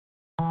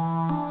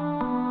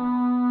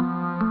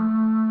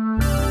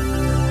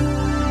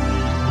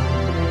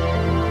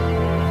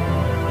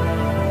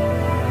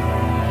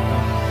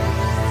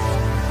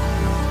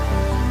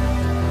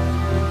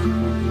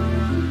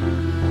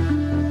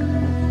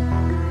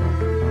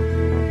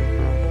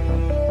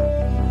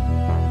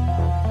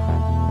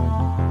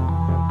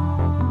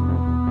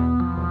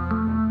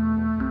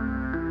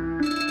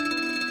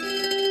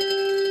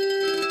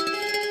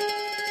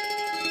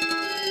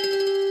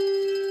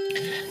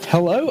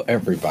Hello,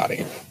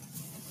 everybody.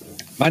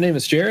 My name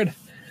is Jerad.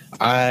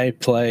 I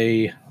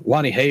play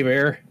Lonnie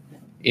Haybear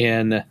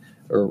in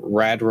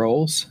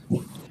Radrolls,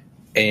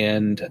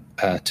 and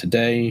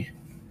today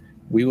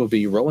we will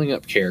be rolling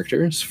up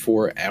characters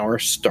for our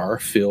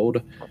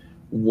Starfield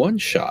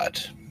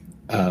one-shot.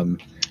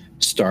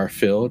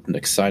 Starfield, an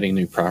exciting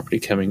new property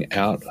coming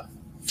out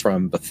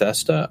from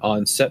Bethesda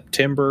on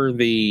September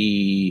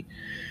the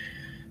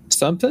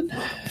something?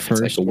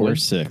 1st or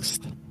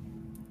 6th.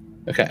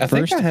 Okay, I First,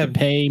 think I have if you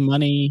pay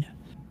money.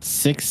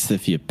 6th,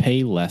 if you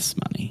pay less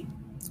money.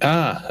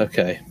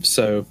 Okay.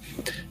 So,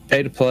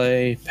 pay to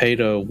play, pay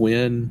to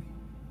win,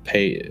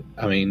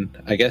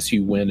 I guess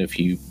you win if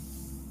you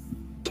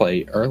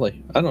play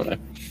early. I don't know.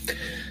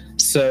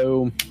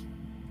 So,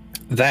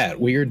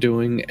 we are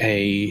doing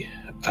a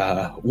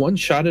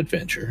one-shot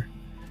adventure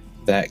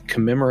that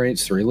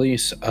commemorates the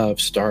release of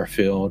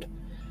Starfield.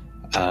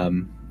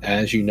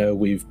 As you know,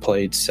 we've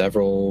played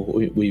several.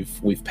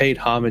 We've paid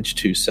homage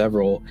to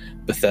several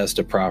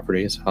Bethesda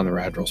properties on the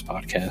Radrolls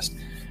podcast,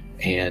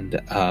 and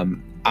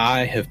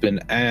I have been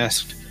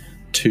asked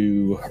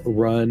to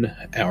run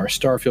our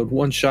Starfield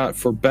one shot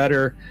for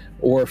better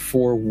or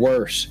for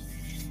worse.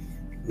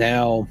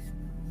 Now,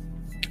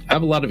 I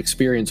have a lot of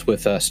experience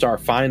with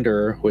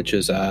Starfinder, which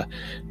is a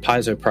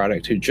Paizo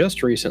product who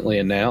just recently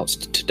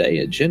announced today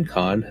at Gen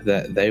Con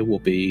that they will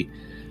be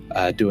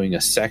doing a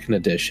 2nd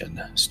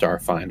edition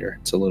Starfinder.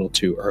 It's a little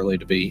too early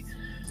to be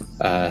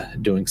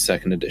doing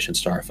 2nd edition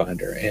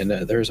Starfinder.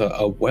 And there's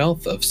a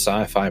wealth of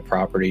sci-fi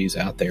properties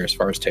out there as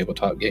far as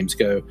tabletop games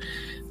go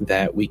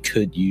that we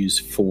could use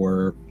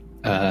for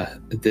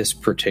this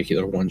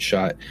particular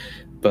one-shot.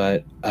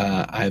 But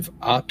I've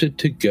opted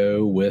to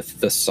go with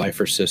the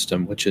Cypher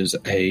system, which is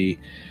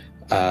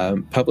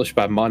published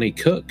by Monty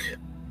Cook.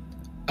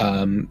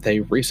 They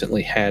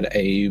recently had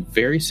a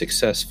very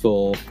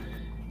successful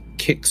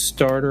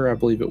Kickstarter, I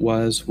believe it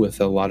was,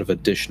 with a lot of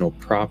additional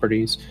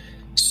properties.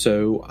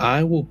 So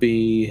I will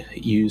be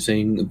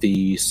using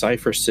the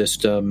Cypher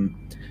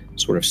system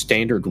sort of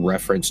standard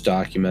reference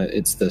document.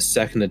 It's the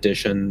 2nd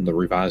edition, the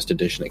revised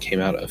edition that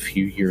came out a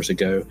few years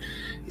ago.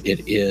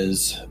 It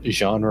is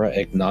genre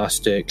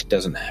agnostic,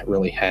 doesn't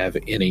really have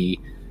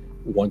any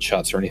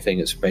one-shots or anything.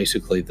 It's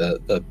basically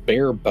the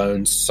bare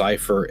bones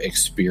Cypher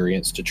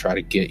experience to try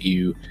to get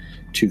you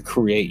to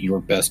create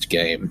your best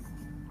game.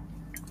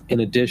 In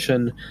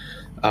addition,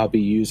 I'll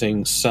be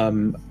using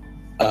some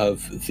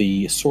of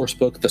the source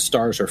book, The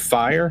Stars Are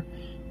Fire,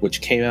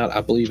 which came out,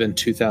 I believe, in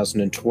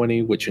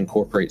 2020, which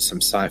incorporates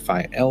some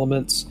sci-fi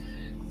elements.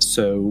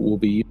 So we'll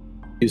be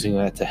using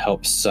that to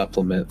help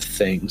supplement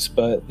things.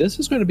 But this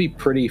is going to be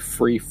pretty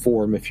free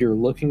form. If you're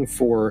looking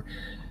for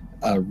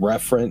a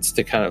reference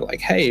to kind of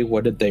like, hey,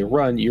 what did they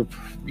run?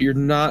 You're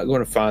not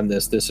going to find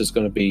this. This is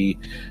going to be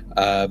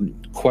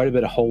quite a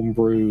bit of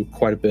homebrew,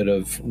 quite a bit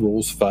of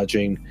rules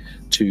fudging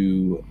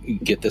to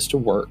get this to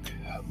work,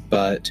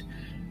 but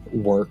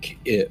work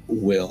it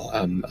will.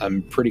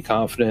 I'm pretty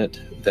confident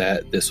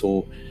that this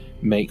will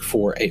make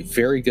for a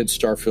very good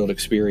Starfield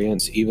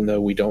experience, even though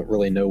we don't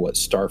really know what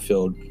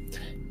Starfield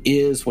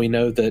is. We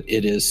know that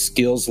it is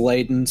skills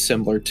laden,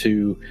 similar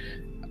to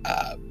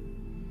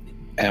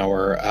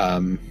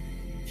our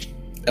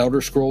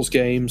Elder Scrolls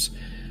games,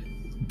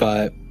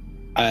 but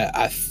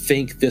I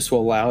think this will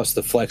allow us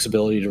the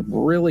flexibility to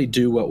really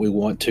do what we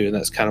want to, and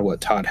that's kind of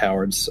what Todd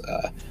Howard's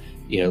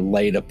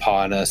laid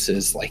upon us,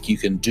 is like you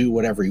can do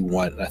whatever you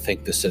want, and I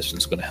think the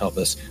system's going to help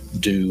us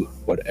do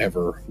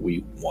whatever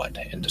we want.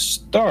 And to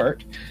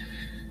start,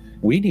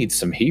 we need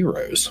some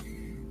heroes.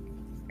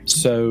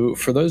 So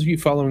for those of you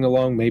following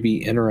along,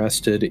 maybe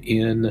interested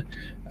in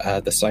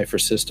the Cypher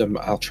system,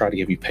 I'll try to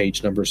give you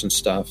page numbers and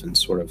stuff and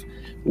sort of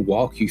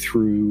walk you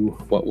through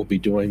what we'll be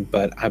doing.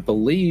 But I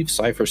believe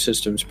Cypher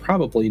system's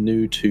probably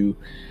new to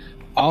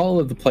all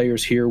of the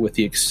players here, with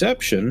the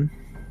exception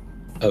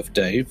of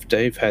Dave.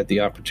 Dave had the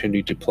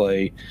opportunity to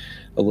play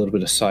a little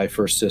bit of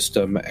Cypher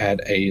system at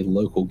a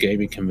local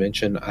gaming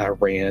convention. I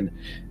ran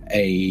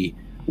a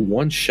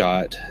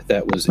one-shot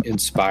that was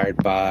inspired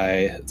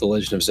by The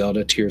Legend of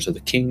Zelda Tears of the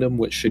Kingdom,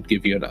 which should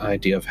give you an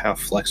idea of how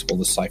flexible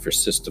the Cypher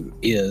system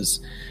is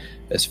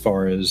as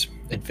far as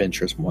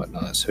adventures and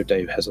whatnot. So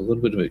Dave has a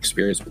little bit of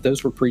experience, but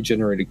those were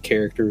pre-generated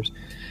characters,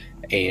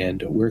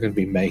 and we're going to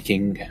be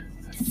making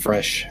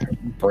fresh,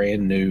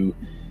 brand new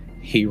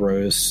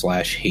heroes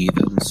 /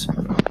 heathens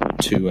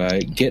to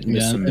get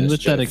into some mischief. And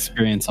with that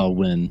experience, I'll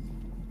win.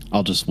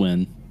 I'll just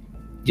win.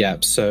 Yeah,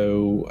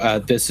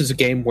 so this is a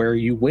game where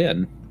you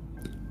win.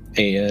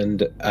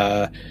 And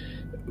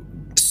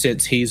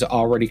since he's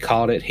already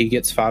caught it, he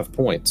gets 5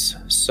 points.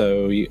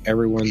 So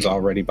everyone's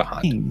already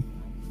behind.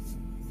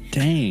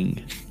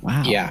 Dang.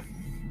 Wow. Yeah,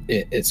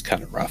 it's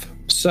kind of rough.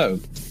 So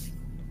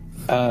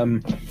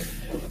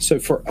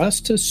for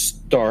us to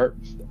start,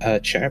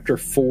 chapter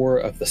 4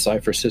 of the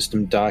Cypher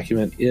system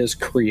document is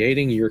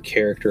creating your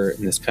character,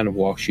 and this kind of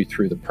walks you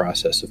through the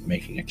process of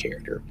making a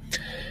character.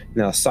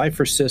 Now,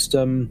 Cypher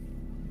system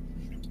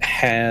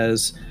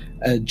has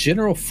a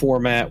general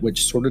format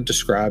which sort of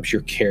describes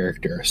your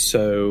character.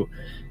 So,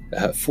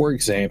 for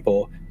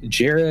example,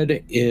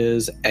 Jerad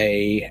is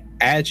a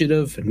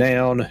adjective,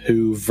 noun,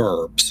 who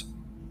verbs.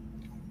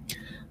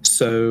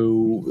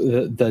 So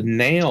the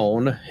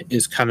noun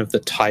is kind of the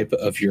type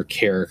of your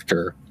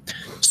character.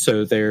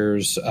 So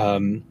there's a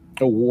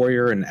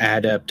warrior, an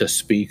adept, a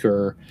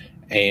speaker,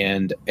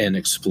 and an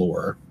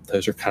explorer.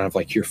 Those are kind of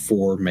like your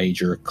four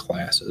major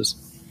classes.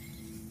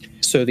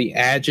 So the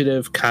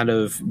adjective kind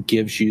of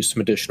gives you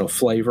some additional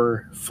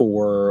flavor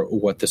for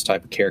what this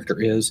type of character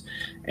is.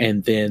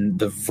 And then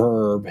the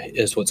verb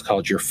is what's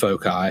called your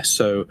foci.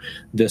 So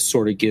this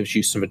sort of gives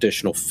you some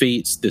additional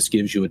feats. This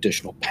gives you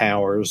additional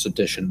powers,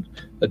 additional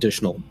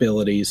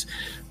abilities.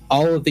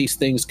 All of these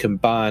things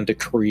combine to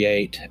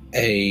create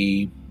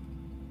a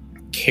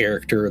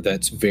character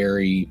that's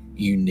very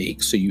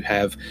unique. So you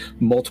have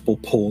multiple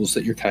pools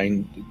that you're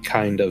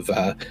kind of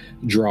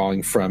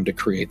drawing from to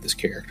create this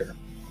character.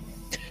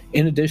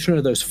 In addition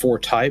to those four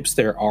types,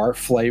 there are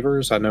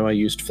flavors. I know I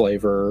used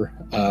flavor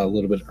a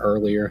little bit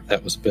earlier.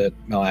 That was a bit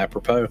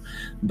malapropos.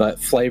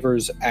 But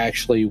flavors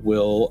actually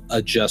will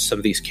adjust some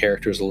of these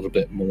characters a little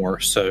bit more.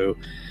 So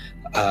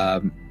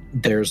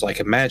there's like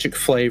a magic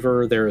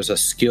flavor, there is a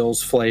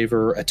skills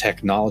flavor, a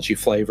technology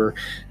flavor.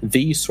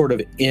 These sort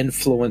of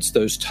influence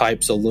those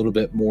types a little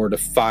bit more to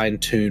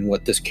fine-tune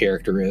what this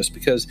character is,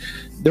 because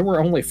there were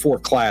only four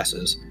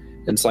classes.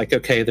 And it's like,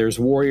 okay, there's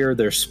warrior,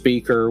 there's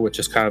speaker, which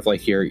is kind of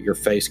like your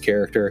face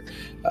character,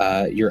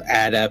 your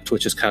adept,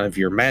 which is kind of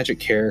your magic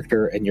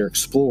character, and your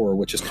explorer,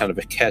 which is kind of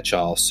a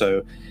catch-all.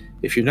 So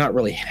if you're not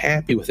really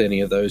happy with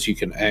any of those, you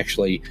can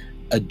actually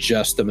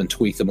adjust them and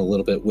tweak them a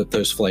little bit with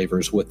those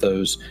flavors, with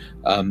those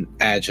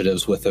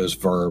adjectives, with those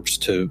verbs,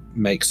 to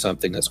make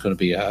something that's going to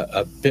be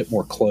a bit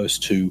more close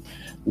to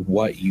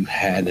what you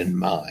had in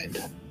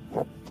mind.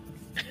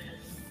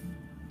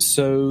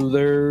 So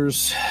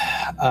there's...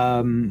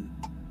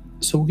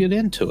 So we'll get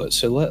into it.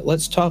 So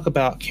let's talk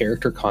about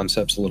character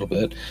concepts a little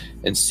bit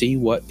and see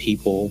what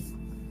people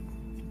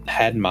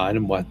had in mind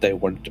and what they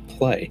wanted to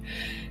play.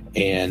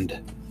 And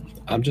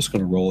I'm just going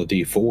to roll a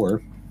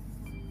d4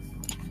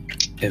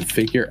 and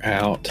figure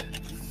out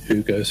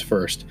who goes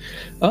first.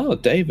 Oh,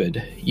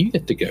 David, you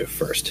get to go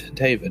first.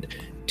 David,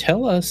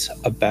 tell us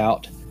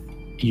about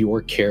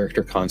your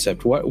character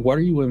concept. What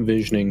are you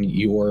envisioning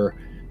your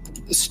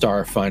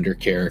Starfinder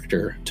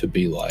character to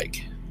be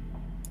like?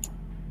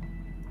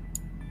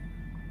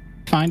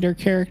 Finder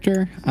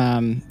character,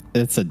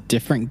 it's a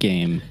different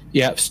game.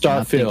 Yeah,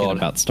 Starfield.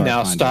 About Starfinder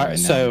now,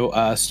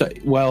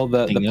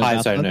 the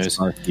Paizo knows.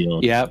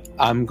 Starfield. Yep,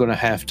 I'm going to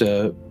have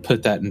to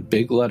put that in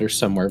big letters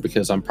somewhere,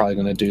 because I'm probably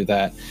going to do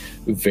that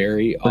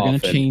very often. We're going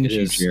to change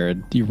you,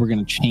 Jerad. We're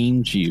going to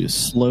change you.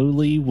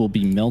 Slowly, we'll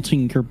be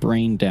melting your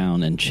brain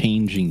down and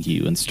changing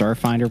you, and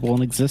Starfinder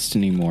won't exist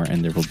anymore,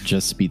 and there will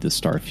just be the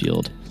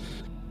Starfield.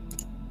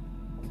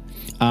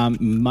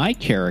 My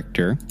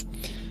character...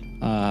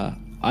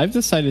 I've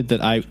decided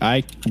that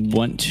I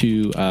want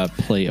to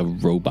play a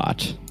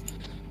robot.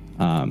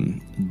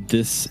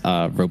 This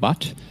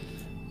robot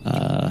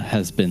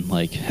has a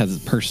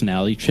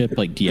personality chip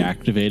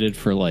deactivated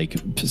for an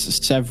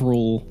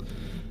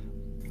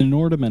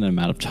inordinate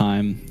amount of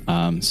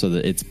time, so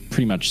that it's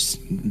pretty much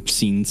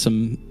seen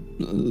some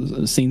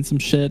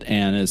shit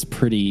and is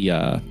pretty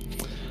what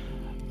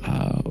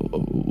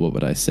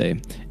would I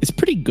say? It's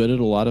pretty good at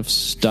a lot of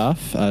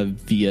stuff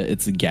via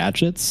its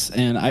gadgets,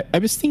 and I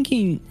was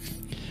thinking.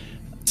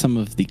 Some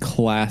of the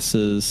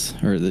classes,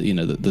 or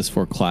this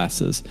four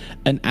classes,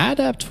 an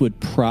adept would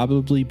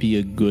probably be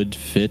a good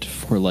fit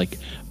for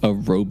a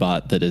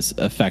robot that is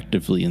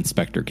effectively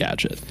Inspector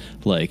Gadget,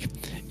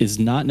 is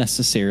not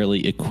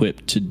necessarily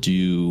equipped to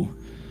do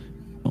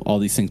all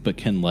these things, but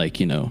can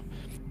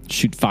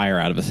shoot fire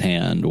out of his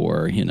hand,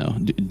 or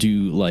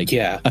do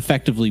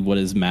effectively what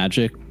is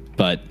magic,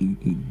 but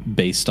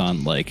based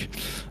on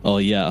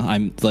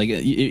I'm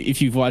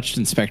if you've watched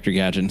Inspector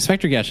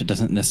Gadget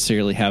doesn't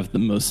necessarily have the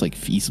most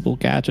feasible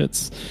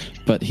gadgets,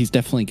 but he's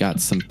definitely got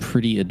some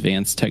pretty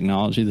advanced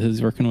technology that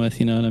he's working with,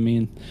 you know what I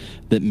mean,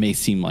 that may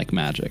seem like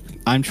magic.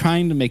 I'm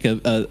trying to make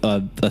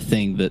a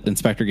thing that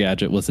Inspector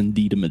Gadget was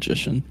indeed a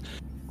magician.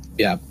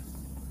 Yeah.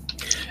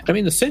 I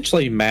mean,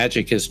 essentially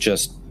magic is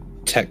just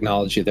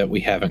technology that we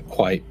haven't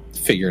quite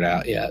figured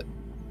out yet.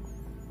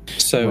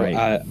 So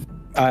right.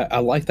 I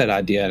like that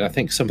idea, and I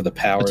think some of the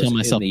powers... I tell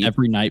myself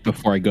every night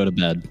before I go to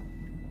bed.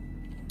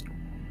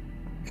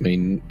 I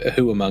mean,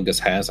 who among us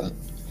hasn't?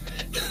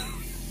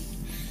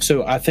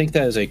 So I think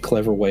that is a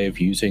clever way of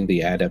using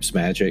the adept's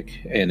magic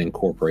and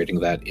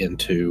incorporating that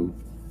into,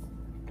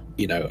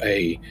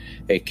 a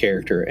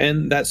character.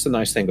 And that's the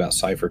nice thing about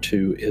Cypher,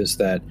 too, is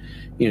that,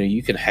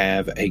 you can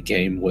have a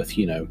game with,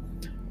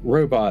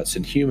 robots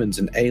and humans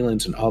and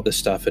aliens and all this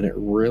stuff, and it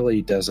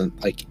really doesn't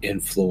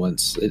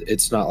influence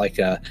it's not like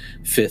a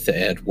fifth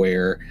ed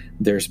where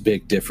there's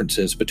big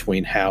differences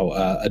between how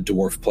a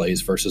dwarf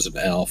plays versus an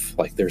elf.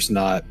 There's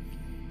not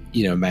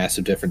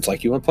massive difference.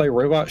 You want to play a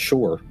robot,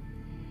 sure,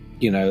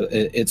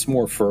 it's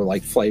more for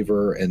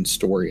flavor and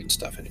story and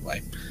stuff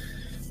anyway.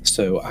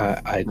 So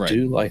I right.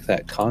 do like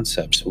that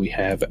concept. So we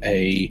have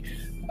a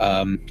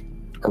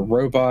a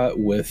robot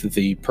with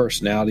the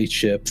personality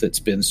chip that's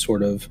been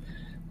sort of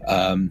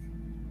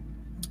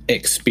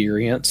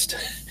experienced,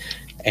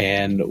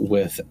 and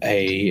with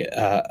an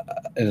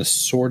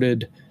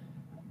assorted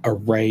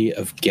array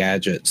of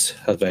gadgets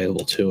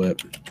available to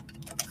it.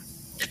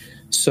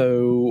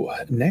 So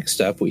next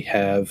up we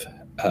have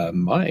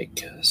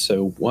Mike.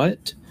 So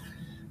what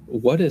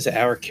is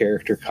our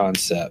character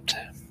concept?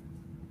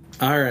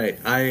 All right,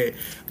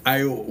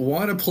 I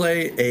want to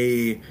play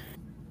a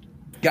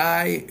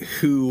guy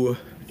who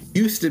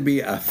used to be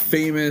a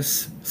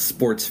famous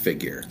sports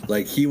figure.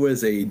 Like, he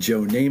was a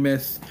Joe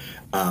Namath,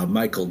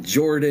 Michael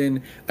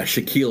Jordan, a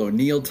Shaquille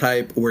O'Neal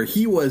type, where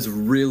he was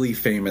really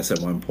famous at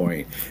one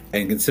point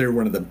and considered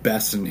one of the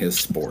best in his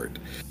sport.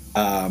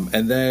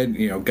 And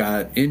then,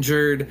 got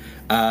injured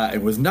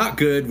and was not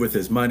good with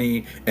his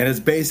money and has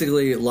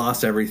basically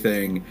lost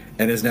everything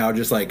and is now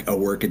just like a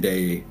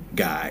workaday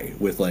guy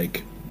with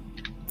like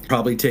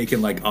probably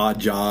taken like odd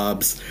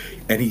jobs,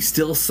 and he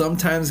still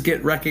sometimes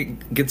gets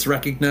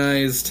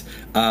recognized.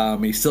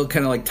 He still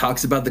kind of like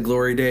talks about the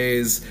glory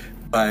days,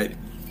 but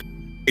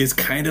is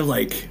kind of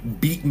like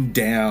beaten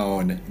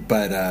down,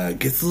 but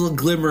gets a little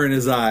glimmer in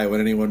his eye when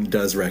anyone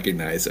does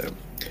recognize him.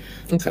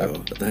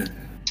 Okay. So,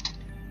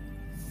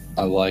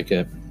 I like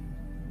it.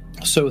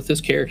 So with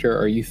this character,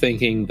 are you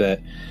thinking that,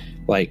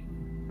 like,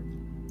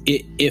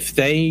 if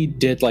they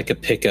did like a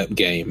pickup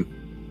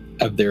game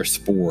of their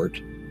sport,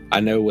 I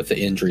know with the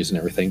injuries and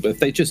everything, but if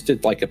they just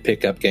did like a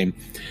pickup game,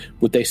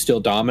 would they still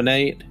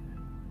dominate?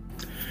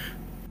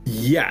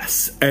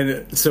 Yes.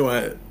 And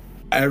so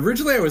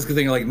originally I was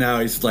thinking like, now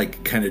he's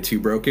like kind of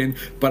too broken,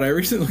 but I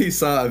recently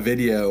saw a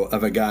video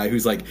of a guy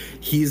who's like,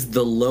 he's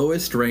the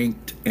lowest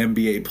ranked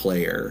NBA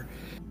player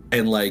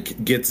and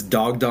like gets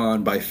dogged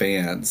on by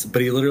fans,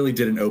 but he literally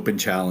did an open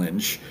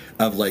challenge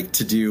of like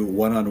to do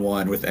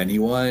one-on-one with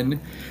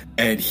anyone,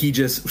 and he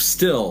just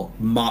still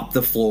mopped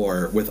the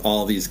floor with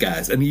all these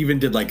guys, and he even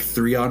did like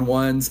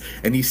 3-on-1s,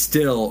 and he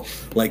still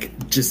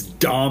like just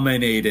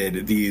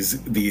dominated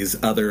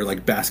these other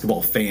like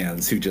basketball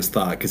fans who just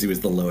thought because he was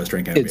the lowest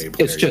ranked NBA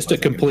player. It's just a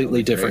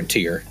completely different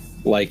tier.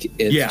 Like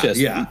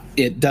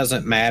it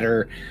doesn't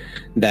matter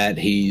that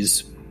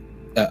he's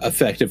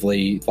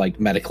effectively like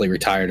medically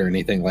retired or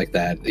anything like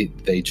that.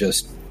 They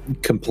just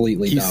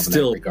completely he's dominate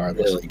still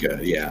regardless. Really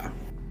good, yeah.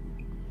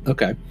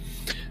 Okay.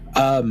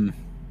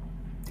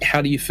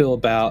 How do you feel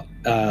about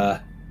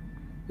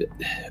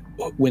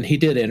when he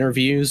did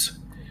interviews?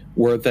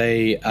 Were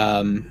they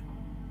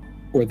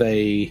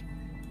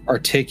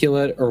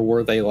articulate, or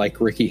were they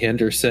like Ricky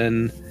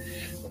Henderson,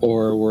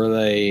 or were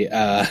they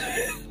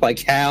like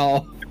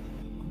Hal?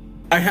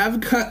 I have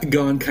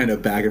gone kind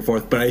of back and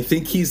forth, but I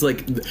think he's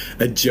like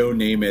a Joe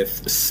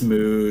Namath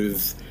smooth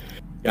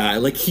guy.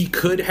 Like, he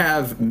could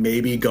have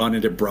maybe gone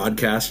into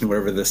broadcasting,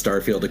 whatever the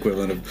Starfield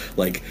equivalent of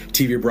like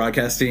TV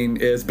broadcasting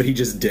is, but he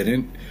just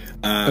didn't.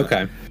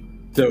 Okay.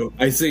 So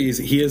I say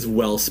he is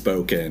well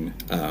spoken,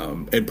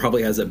 and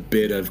probably has a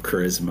bit of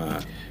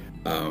charisma,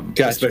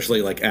 Gotcha.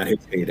 Especially like at his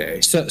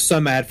heyday. So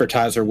some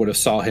advertiser would have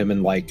saw him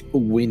and like,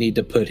 we need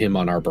to put him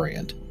on our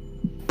brand.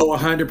 Oh,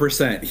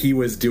 100%. He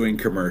was doing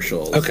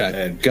commercials.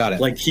 Okay, and got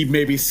it. Like, he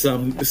maybe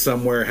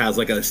somewhere has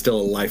like still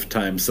a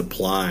lifetime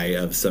supply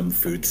of some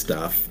food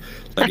stuff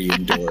that he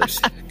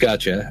endorsed.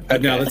 Gotcha. Okay.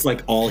 But now that's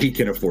like all he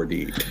can afford to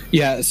eat.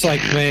 Yeah, it's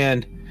like,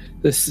 man,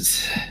 this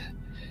is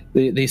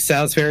these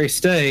Salisbury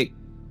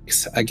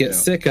steaks. I get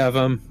sick of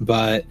them,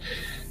 but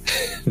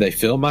they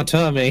fill my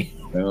tummy.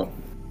 Yeah.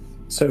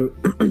 So,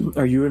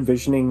 are you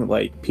envisioning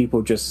like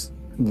people just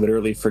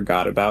literally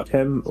forgot about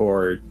him,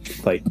 or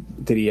like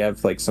did he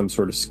have like some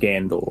sort of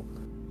scandal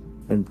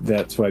and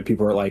that's why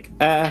people are like,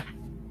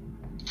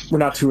 we're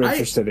not too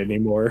interested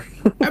anymore?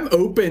 I'm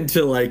open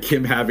to like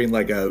him having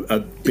like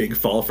a big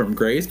fall from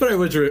grace, but I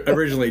was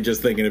originally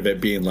just thinking of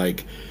it being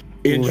like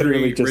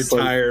injury,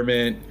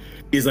 retirement. Like,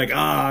 he's like,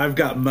 I've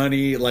got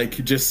money,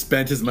 like just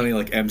spent his money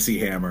like MC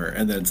Hammer,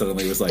 and then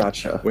suddenly was like,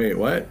 gotcha. Wait,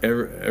 what?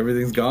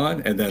 Everything's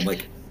gone? And then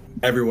like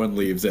everyone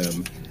leaves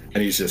him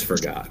and he's just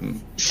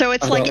forgotten. So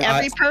it's like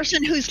every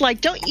person who's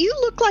like, don't you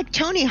look like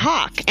Tony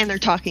Hawk? And they're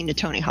talking to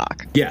Tony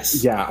Hawk.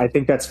 Yes. Yeah, I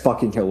think that's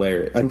fucking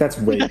hilarious. I think that's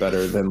way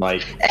better than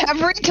like...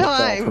 Every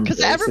time,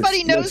 because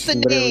everybody knows the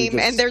name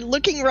and they're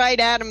looking right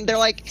at him. They're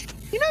like,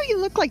 you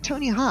look like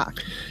Tony Hawk.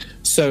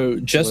 So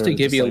just to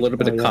give you a little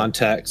bit of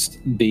context,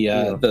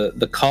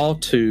 the call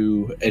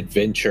to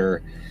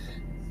adventure,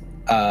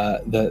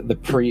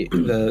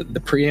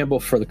 the preamble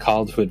for the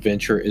call to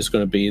adventure is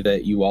going to be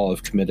that you all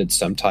have committed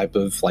some type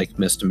of like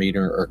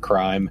misdemeanor or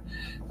crime,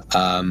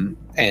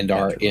 and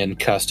are in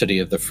custody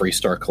of the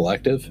Freestar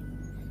Collective.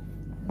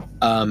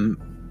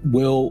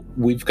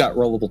 We've got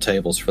rollable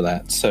tables for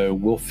that, so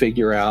we'll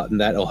figure out,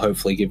 and that'll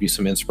hopefully give you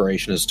some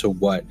inspiration as to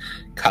what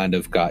kind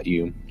of got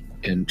you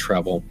in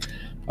trouble.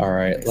 All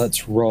right,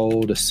 let's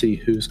roll to see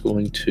who's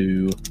going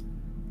to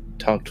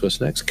talk to us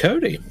next.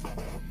 Cody,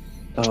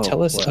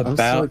 tell us about I'm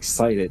so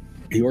excited.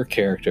 Your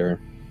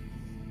character.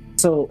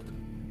 So,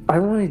 I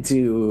want to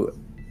do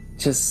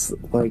just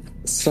like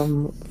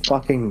some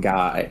fucking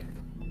guy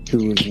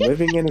who's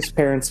living in his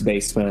parents'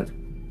 basement,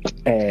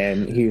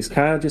 And he was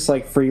kind of just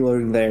like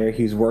freeloading there.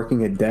 He was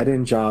working a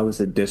dead-end job as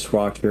a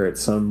dishwasher at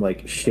some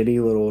like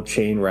shitty little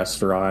chain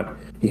restaurant.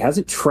 He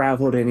hasn't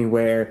traveled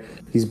anywhere.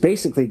 He's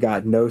basically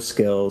got no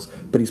skills,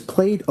 but he's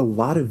played a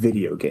lot of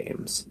video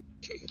games.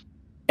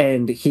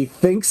 And he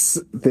thinks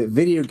that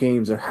video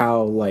games are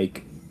how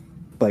like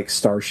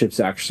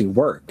starships actually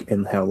work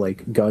and how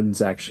like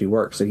guns actually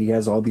work. So he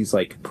has all these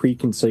like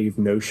preconceived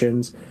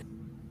notions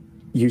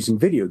using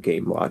video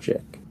game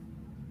logic.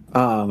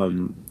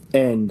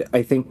 And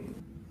I think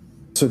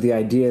so the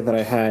idea that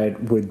I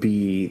had would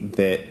be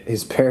that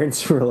his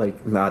parents were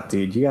like, nah,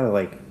 dude, you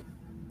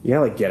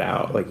gotta get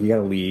out. Like, you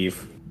gotta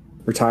leave.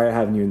 We're tired of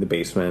having you in the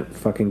basement.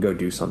 Fucking go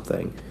do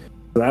something.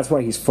 So that's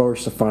why he's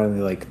forced to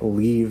finally, like,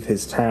 leave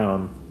his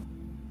town.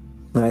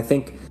 And I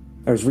think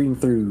I was reading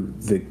through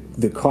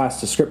the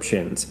class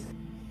descriptions,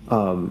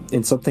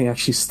 and something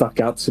actually stuck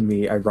out to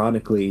me,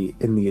 ironically,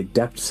 in the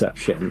Adept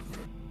section.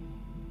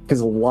 Because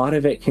a lot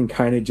of it can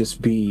kind of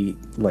just be,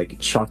 like,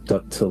 chalked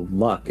up to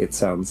luck, it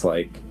sounds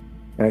like.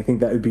 And I think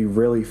that would be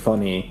really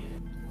funny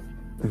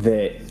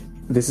that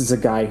this is a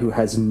guy who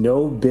has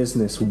no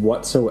business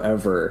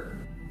whatsoever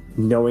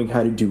knowing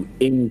how to do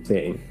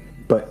anything,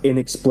 but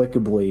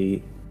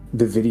inexplicably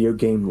the video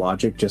game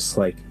logic just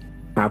like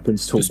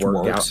happens to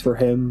work out for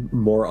him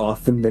more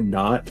often than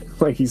not.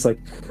 Like, he's like,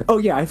 oh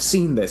yeah, I've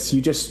seen this.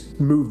 You just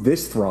move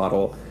this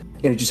throttle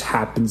and it just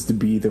happens to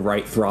be the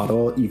right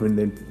throttle even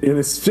in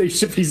a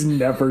spaceship he's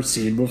never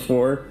seen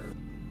before.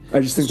 I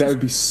just think that would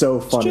be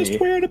so funny. It's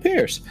just where it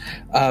appears.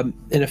 And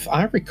if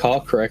I recall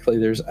correctly,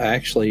 there's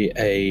actually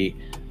a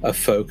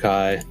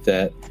foci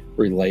that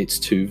relates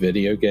to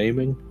video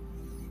gaming.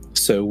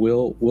 So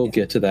we'll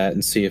get to that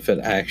and see if it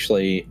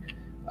actually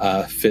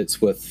fits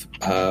with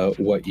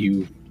what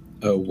you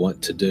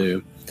want to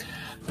do.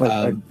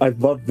 I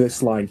love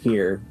this line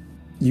here.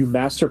 You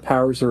master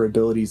powers or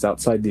abilities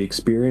outside the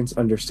experience,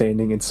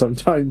 understanding, and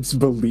sometimes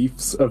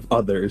beliefs of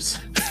others.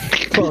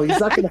 Well, he's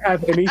not going to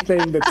have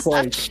anything that's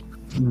like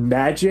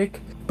magic,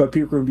 but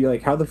people are going to be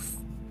like, how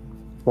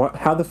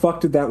the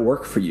fuck did that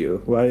work for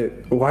you?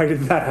 Why did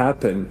that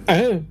happen?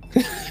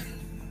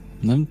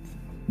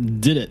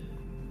 Did it?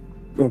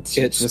 It's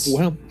just,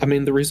 well, I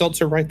mean, the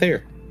results are right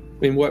there. I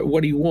mean,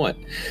 what do you want?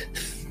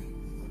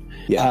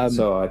 Yeah,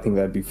 so I think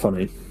that'd be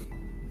funny.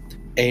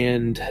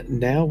 And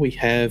now we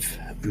have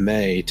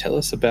May. Tell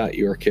us about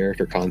your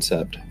character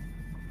concept.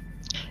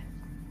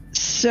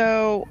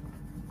 So,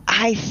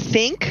 I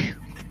think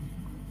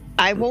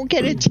I won't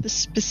get into the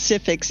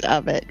specifics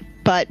of it,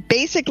 but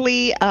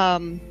basically,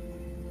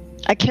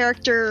 a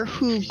character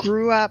who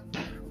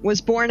was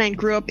born and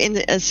grew up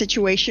in a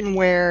situation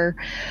where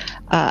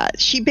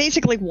she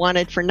basically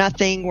wanted for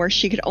nothing, where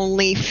she could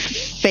only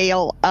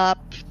fail up,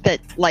 that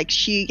like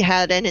she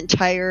had an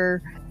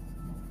entire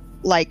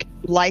like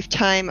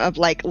lifetime of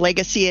like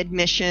legacy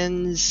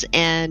admissions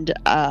and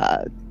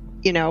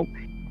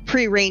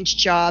prearranged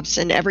jobs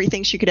and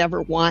everything she could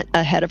ever want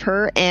ahead of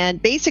her,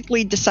 and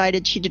basically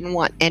decided she didn't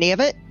want any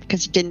of it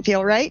because it didn't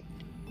feel right.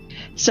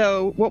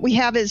 So what we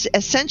have is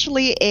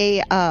essentially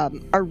a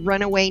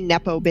runaway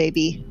Nepo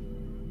baby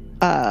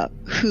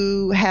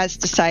who has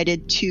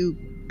decided to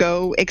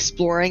go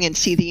exploring and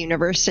see the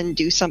universe and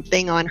do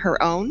something on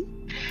her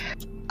own.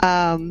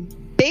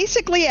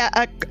 Basically,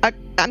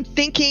 I'm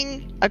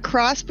thinking a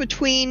cross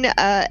between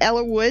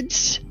Ella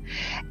Woods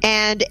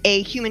and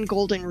a human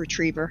golden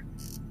retriever.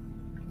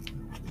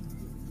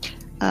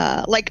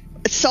 Like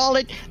a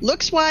solid,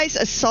 looks-wise,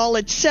 a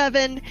solid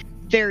 7,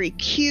 very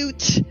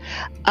cute.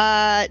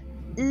 Not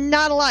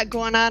a lot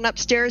going on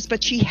upstairs,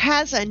 but she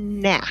has a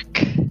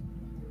knack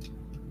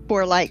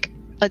for, like,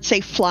 let's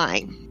say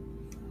flying.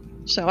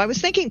 So I was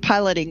thinking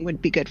piloting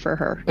would be good for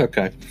her.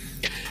 Okay.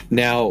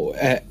 Now,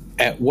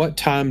 at what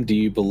time do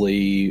you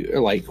believe,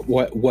 like,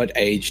 what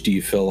age do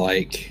you feel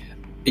like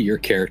your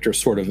character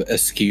sort of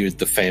eschewed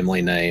the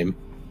family name?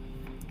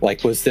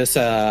 Like, was this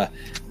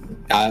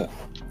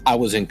I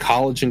was in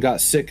college and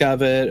got sick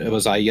of it?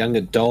 Was I a young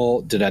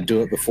adult? Did I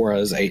do it before I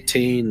was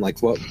 18?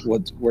 Like, what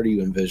are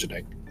you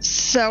envisioning?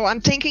 So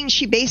I'm thinking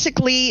she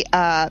basically,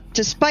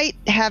 despite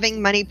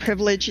having money,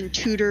 privilege, and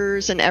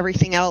tutors and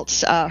everything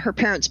else, her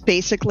parents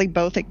basically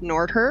both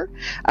ignored her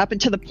up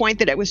until the point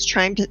that it was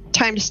time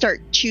to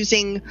start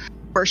choosing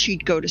where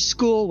she'd go to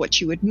school, what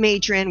she would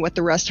major in, what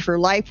the rest of her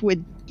life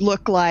would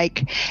look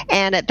like.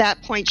 And at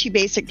that point, she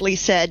basically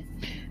said,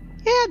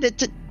 yeah,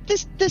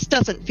 this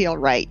doesn't feel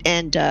right,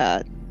 and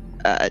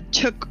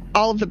took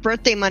all of the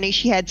birthday money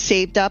she had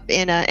saved up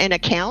in an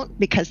account,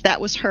 because that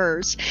was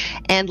hers,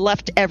 and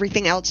left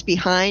everything else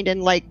behind.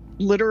 And like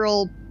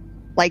literal,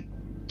 like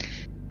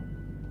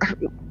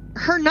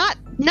her not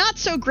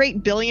so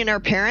great billionaire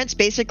parents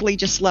basically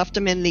just left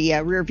them in the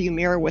rearview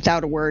mirror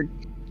without a word,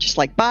 just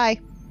like bye.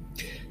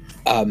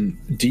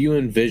 Do you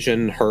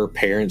envision her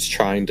parents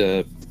trying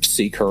to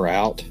seek her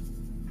out?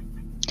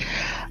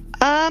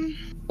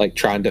 Like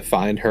trying to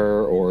find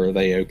her, or are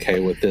they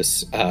okay with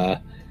this?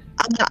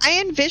 I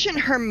envision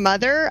her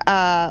mother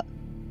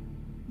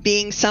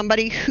being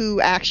somebody who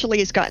actually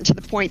has gotten to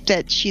the point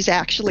that she's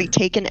actually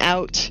taken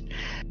out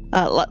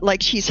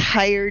Like she's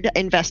hired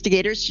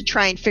investigators to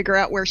try and figure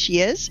out where she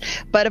is.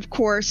 But of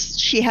course,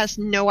 she has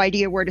no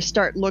idea where to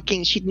start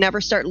looking. She'd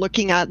never start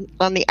looking on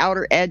the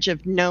outer edge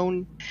of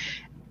known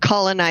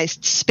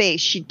colonized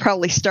space. She'd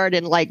probably start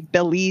in like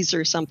Belize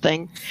or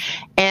something.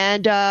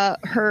 And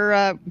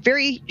her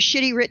very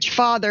shitty rich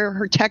father,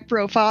 her tech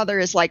bro father,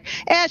 is like,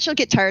 she'll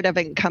get tired of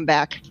it and come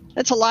back.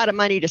 That's a lot of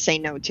money to say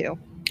no to.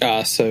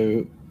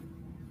 So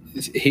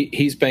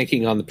he's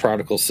banking on the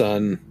prodigal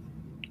son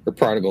or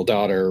prodigal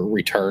daughter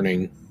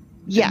returning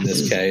in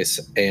this case.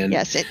 And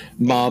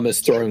mom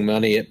is throwing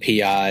money at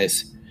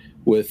PIs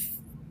with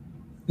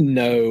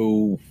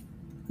no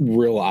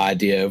real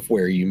idea of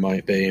where you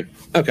might be.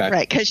 Okay.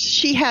 Right, because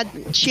she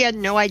had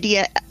no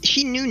idea.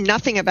 She knew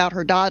nothing about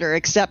her daughter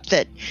except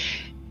that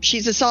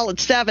she's a solid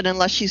 7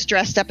 unless she's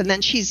dressed up, and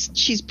then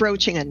she's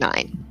broaching a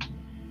 9.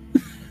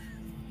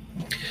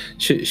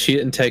 She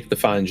didn't take the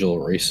fine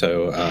jewelry,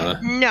 so...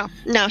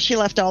 No, she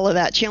left all of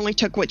that. She only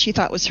took what she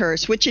thought was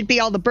hers, which would be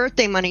all the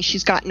birthday money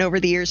she's gotten over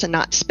the years and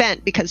not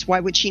spent, because why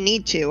would she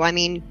need to? I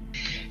mean,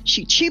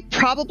 she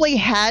probably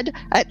had,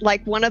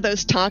 like, one of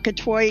those Tonka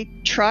toy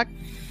truck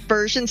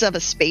versions of a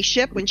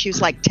spaceship when she was,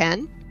 like,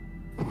 10.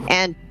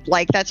 And,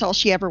 like, that's all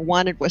she ever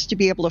wanted was to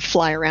be able to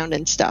fly around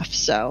and stuff,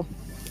 so...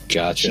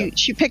 Gotcha.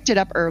 She picked it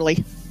up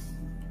early.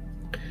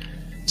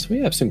 So we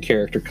have some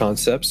character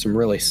concepts, some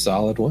really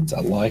solid ones.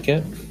 I like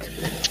it.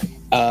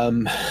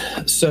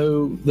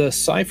 So the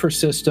Cypher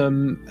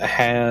system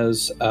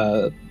has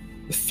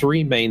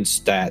 3 main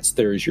stats.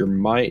 There's your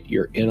might,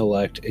 your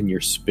intellect, and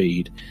your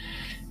speed.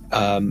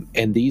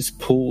 And these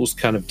pools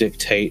kind of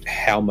dictate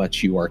how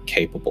much you are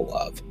capable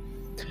of.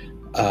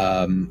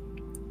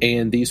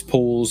 And these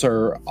pools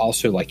are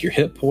also like your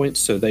hit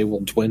points, so they will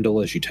dwindle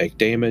as you take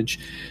damage.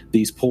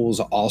 These pools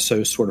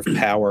also sort of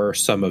power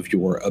some of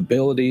your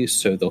abilities,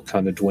 so they'll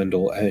kind of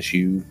dwindle as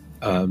you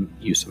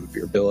use some of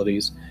your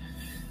abilities.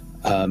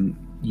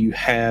 You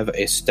have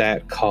a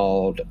stat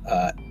called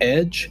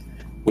Edge,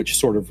 which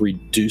sort of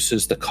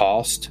reduces the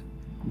cost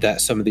that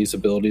some of these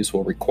abilities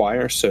will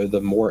require. So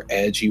the more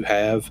edge you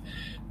have,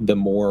 the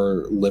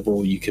more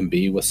liberal you can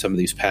be with some of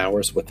these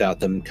powers without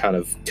them kind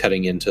of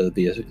cutting into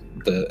the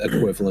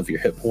equivalent of your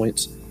hit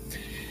points.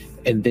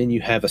 And then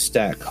you have a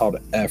stat called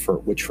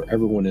Effort, which for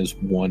everyone is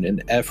 1.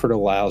 And Effort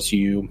allows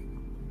you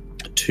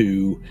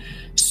to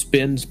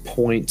spend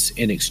points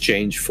in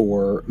exchange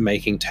for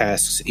making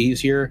tasks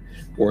easier,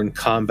 or in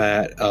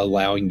combat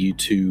allowing you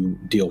to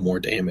deal more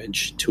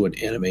damage to an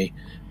enemy,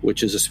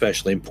 which is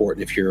especially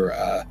important if you're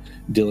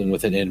dealing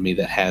with an enemy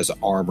that has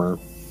armor.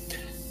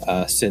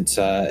 Since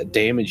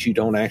damage, you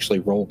don't actually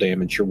roll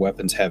damage. Your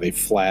weapons have a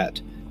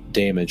flat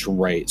damage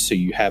rate, so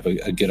you have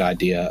a good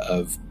idea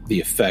of the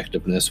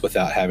effectiveness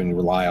without having to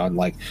rely on,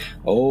 like,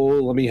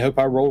 let me hope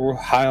I roll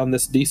high on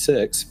this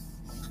D6.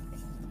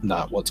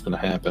 Not what's going to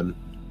happen.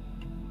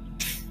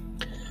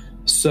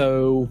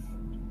 So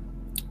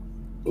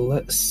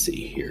let's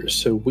see here.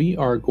 So we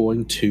are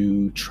going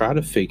to try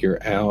to figure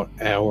out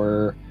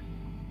our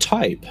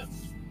type.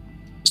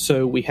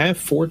 So we have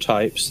 4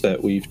 types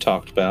that we've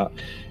talked about,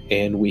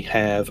 and we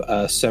have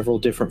several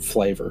different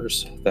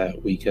flavors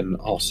that we can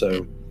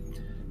also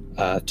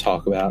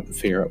talk about and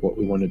figure out what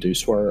we want to do.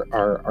 So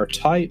our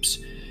types,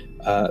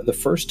 the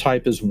first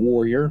type is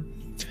warrior.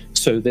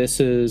 So this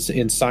is,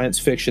 in science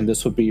fiction,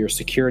 this would be your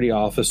security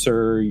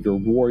officer, your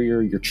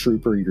warrior, your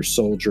trooper, your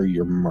soldier,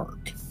 your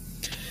merc.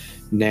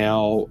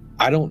 Now,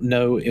 I don't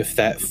know if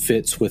that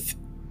fits with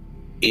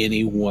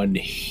anyone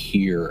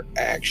here,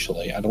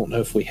 actually. I don't know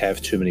if we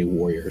have too many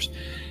warriors.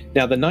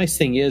 Now, the nice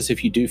thing is,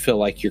 if you do feel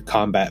like you're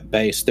combat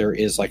based, there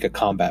is like a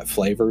combat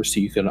flavor, so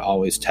you can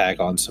always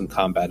tag on some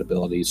combat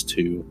abilities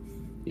to,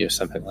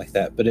 something like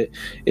that. But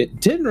it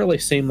didn't really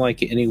seem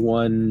like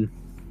anyone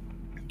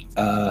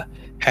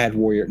had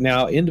warrior.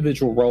 Now,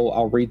 individual role,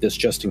 I'll read this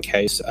just in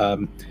case,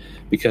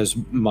 because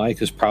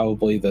Mike is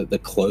probably the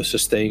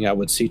closest thing I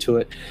would see to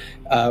it.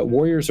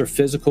 Warriors are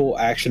physical,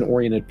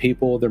 action-oriented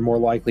people. They're more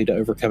likely to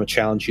overcome a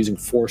challenge using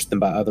force than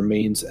by other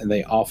means, and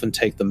they often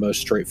take the most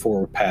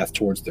straightforward path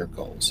towards their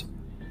goals.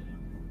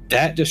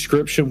 That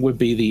description would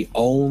be the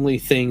only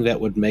thing that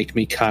would make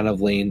me kind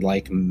of lean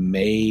like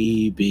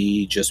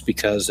maybe just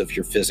because of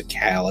your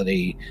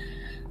physicality,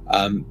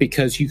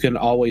 because you can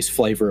always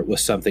flavor it with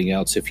something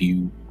else if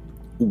you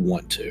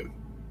want to.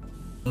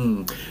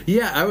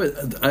 Yeah,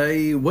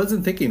 I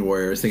wasn't thinking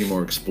warrior. I was thinking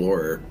more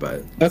explorer.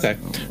 But okay,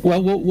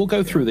 well, we'll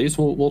go through these.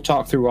 We'll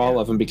talk through all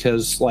of them,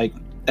 because, like,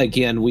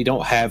 again, we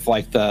don't have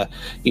like the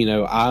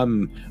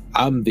I'm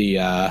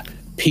the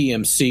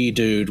PMC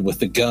dude with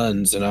the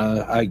guns, and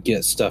I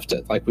get stuff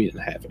that, like, we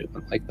didn't have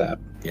anyone like that.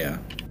 Yeah.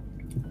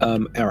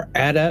 Our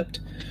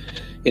adept.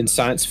 In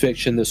science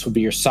fiction, this would be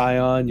your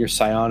scion, your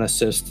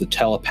psionicist, the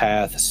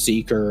telepath, the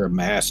seeker,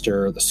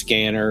 master, the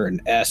scanner,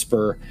 an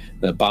esper,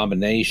 the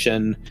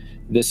abomination.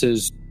 This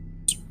is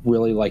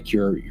really like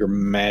your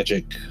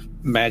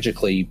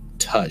magically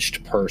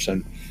touched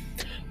person.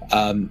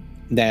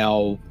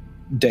 Now,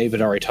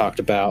 David already talked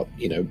about,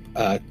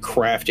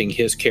 crafting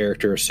his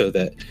character so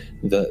that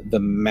the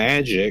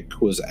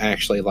magic was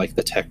actually like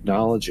the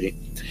technology.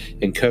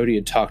 And Cody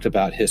had talked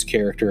about his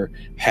character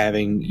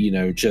having,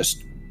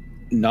 just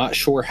not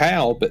sure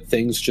how, but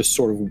things just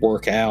sort of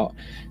work out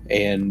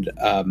and,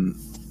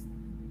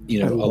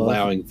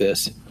 allowing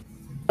this.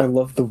 I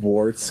love the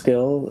ward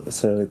skill.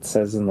 So it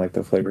says in like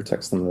the flavor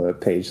text on the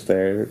page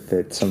there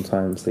that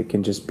sometimes they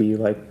can just be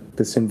like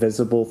this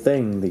invisible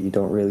thing that you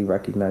don't really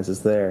recognize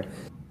is there.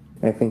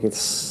 I think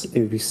it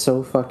would be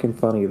so fucking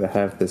funny to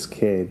have this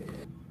kid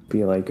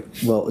be like,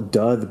 well,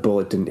 duh, the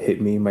bullet didn't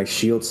hit me. My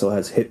shield still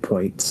has hit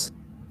points.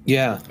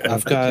 Yeah,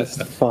 I've got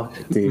fuck,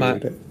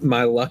 dude.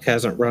 My luck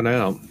hasn't run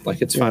out.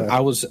 Like, it's fine. I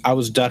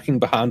was ducking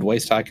behind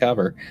waist high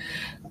cover.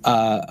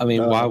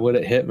 Why would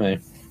it hit me?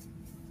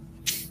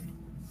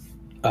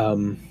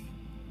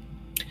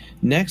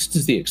 Next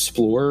is the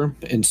explorer.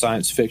 In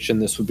science fiction,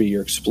 this would be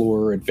your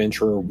explorer,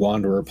 adventurer,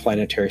 wanderer,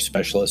 planetary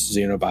specialist,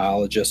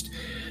 xenobiologist.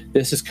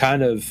 This is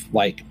kind of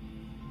like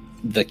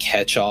the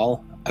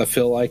catch-all. I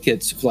feel like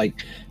it's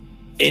like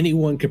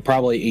anyone could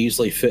probably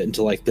easily fit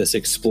into like this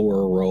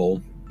explorer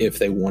role if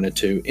they wanted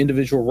to.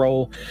 Individual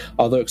role,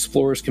 although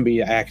explorers can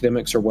be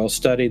academics or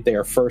well-studied, they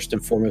are first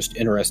and foremost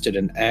interested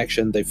in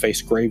action. They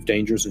face grave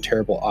dangers and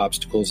terrible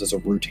obstacles as a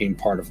routine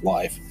part of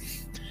life.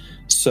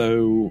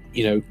 So,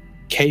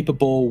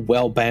 capable,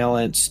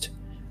 well-balanced.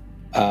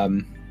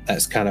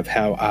 That's kind of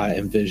how I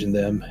envision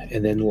them.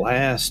 And then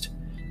last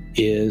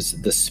is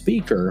the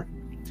speaker.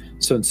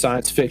 So in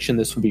science fiction,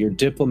 this would be your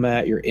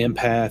diplomat, your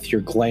empath,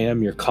 your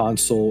glam, your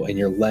consul, and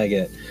your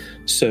legate.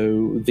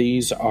 So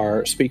these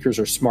speakers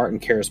are smart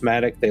and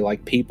charismatic. They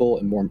like people,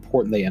 and more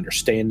important, they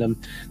understand them.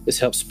 This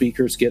helps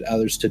speakers get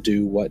others to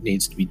do what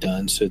needs to be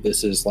done. So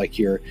this is like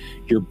your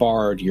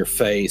bard, your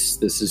face.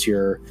 This is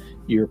your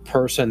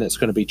person that's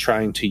going to be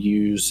trying to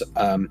use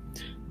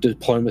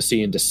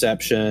diplomacy and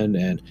deception,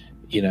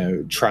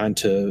 and trying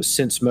to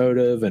sense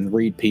motive and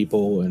read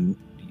people and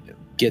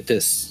get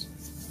this.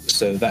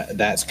 So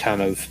that's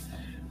kind of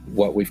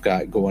what we've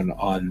got going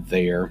on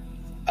there.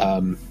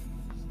 And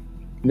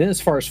then as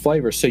far as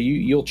flavors, so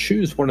you'll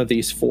choose one of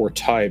these 4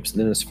 types.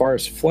 And then as far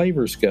as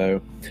flavors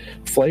go,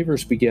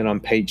 flavors begin on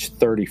page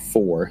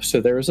 34.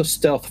 So there is a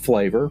stealth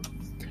flavor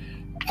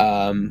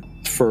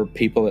for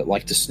people that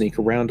like to sneak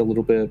around a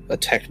little bit, a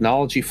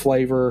technology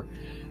flavor,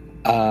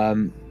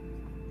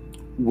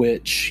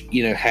 which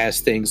has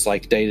things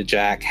like data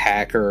jack,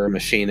 hacker,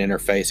 machine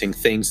interfacing,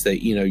 things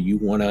that you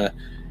want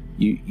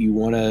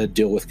to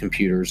deal with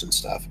computers and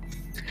stuff.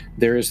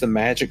 There is the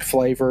magic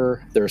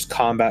flavor, there's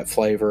combat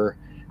flavor,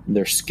 and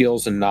there's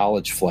skills and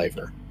knowledge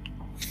flavor.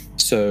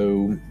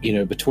 So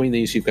between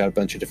these you've got a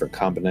bunch of different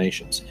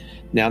combinations.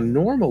 Now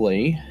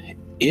normally,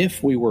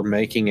 if we were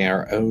making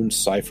our own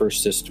Cypher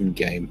system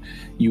game,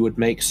 you would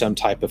make some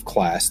type of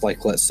class.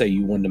 Like, let's say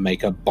you wanted to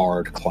make a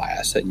bard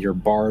class, and your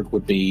bard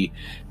would be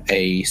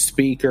a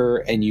speaker,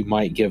 and you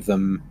might give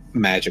them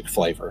magic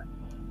flavor.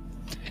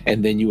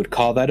 And then you would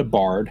call that a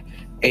bard.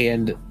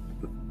 And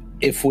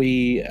if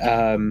we,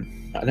 I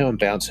know I'm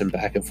bouncing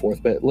back and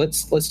forth, but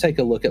let's take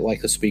a look at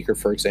like the speaker,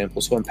 for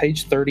example. So on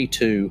page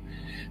 32,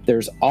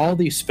 there's all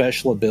these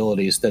special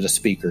abilities that a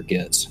speaker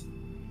gets.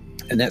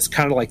 And that's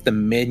kind of like the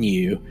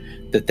menu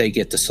that they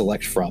get to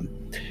select from.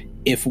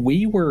 If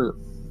we were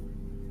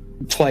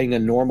playing a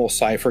normal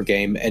Cypher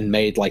game and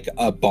made like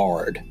a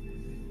bard,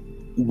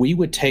 we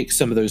would take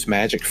some of those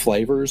magic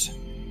flavors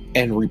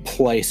and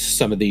replace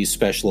some of these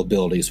special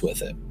abilities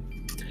with it.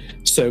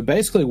 So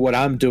basically what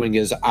I'm doing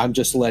is I'm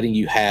just letting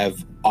you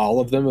have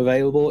all of them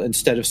available,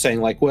 instead of saying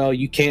like, well,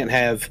 you can't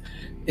have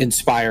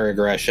inspire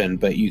aggression,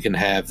 but you can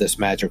have this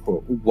magic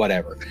or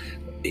whatever.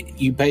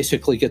 You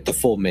basically get the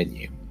full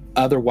menu.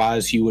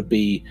 Otherwise, you would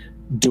be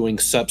doing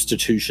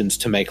substitutions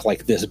to make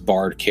like this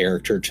bard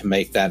character, to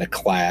make that a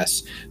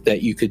class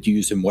that you could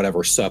use in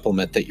whatever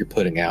supplement that you're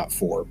putting out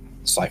for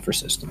Cypher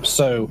systems.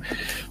 So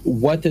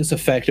what this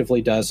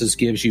effectively does is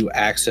gives you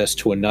access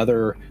to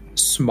another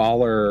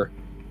smaller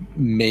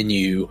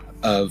menu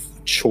of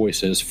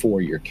choices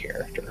for your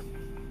character.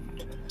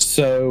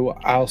 So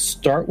I'll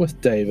start with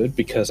David,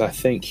 because I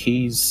think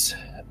he's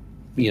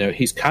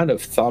kind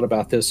of thought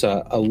about this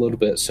a little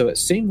bit. So it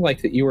seemed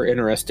like that you were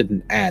interested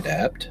in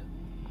Adept.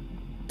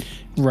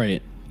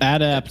 Right.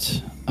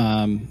 Adept,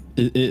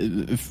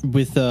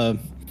 with I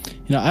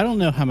don't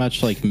know how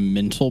much like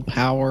mental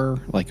power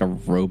like a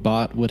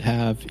robot would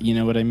have, you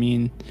know what I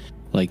mean?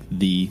 Like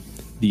the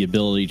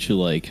ability to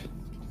like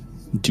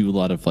do a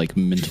lot of like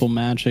mental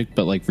magic,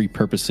 but like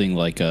repurposing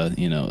like a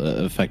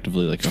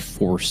effectively like a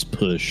force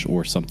push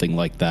or something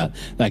like that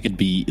could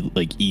be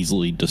like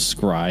easily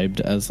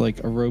described as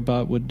like a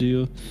robot would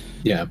do.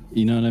 Yeah,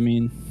 you know what I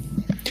mean?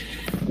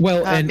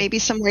 Well, and maybe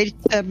some way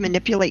to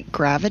manipulate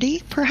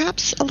gravity,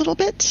 perhaps a little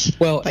bit.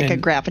 Well, like a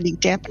gravity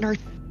dampener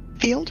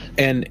field.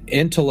 And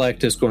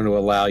intellect is going to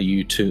allow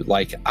you to,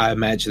 like, I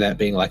imagine that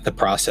being like the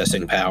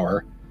processing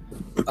power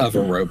of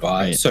a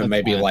robot. Right, so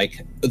maybe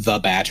like the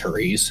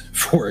batteries,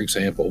 for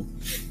example.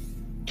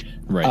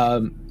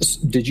 Right.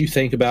 Did you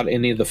think about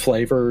any of the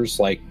flavors?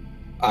 Like,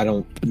 I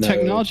don't know.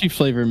 Technology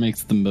flavor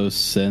makes the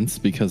most sense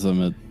because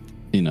I'm a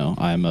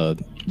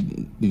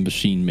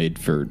machine made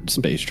for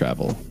space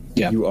travel.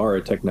 Yeah. You are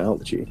a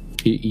technology.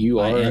 I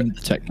am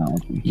the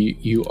technology.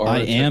 You are. I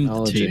am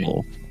the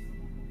table.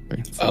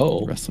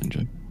 Oh, wrestling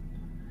joke.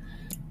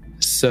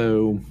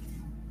 So,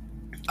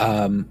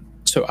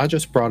 so I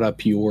just brought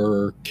up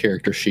your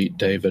character sheet,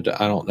 David.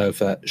 I don't know if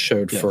that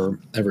showed for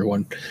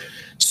everyone.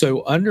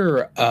 So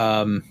under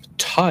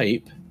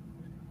type,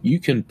 you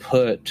can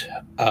put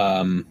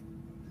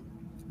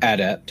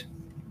adept,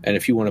 and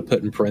if you want to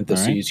put in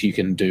parentheses, you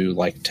can do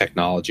like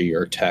technology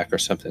or tech or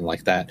something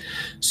like that.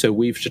 So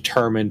we've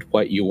determined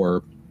what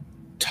your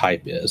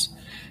type is.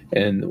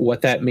 And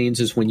what that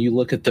means is when you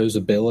look at those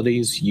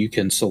abilities, you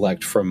can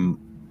select from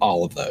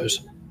all of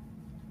those.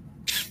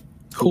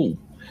 Cool.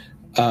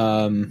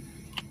 So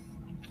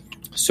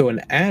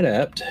an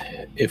adept,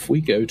 if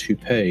we go to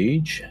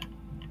page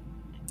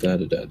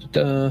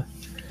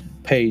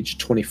page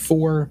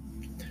 24,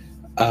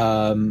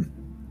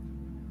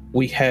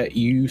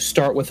 you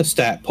start with a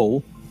stat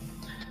pool.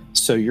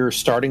 So your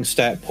starting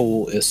stat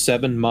pool is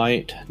 7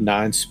 might,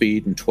 9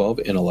 speed, and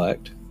 12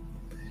 intellect.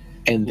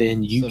 And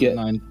then you 7,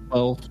 9,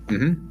 12.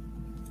 Mm-hmm.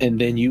 And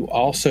then you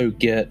also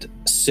get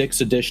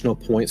 6 additional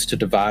points to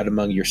divide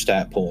among your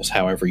stat pools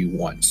however you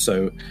want.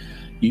 So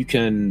you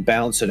can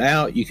balance it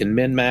out, you can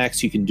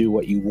min-max, you can do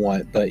what you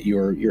want, but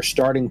your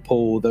starting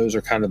pool, those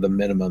are kind of the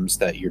minimums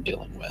that you're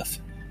dealing with.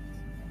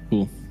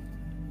 Cool.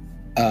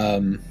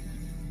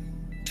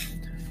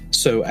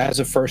 So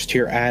as a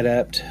first-tier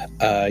adept,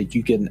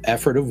 you get an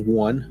effort of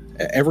 1.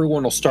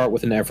 Everyone will start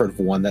with an effort of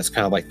 1. That's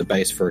kind of like the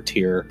base for a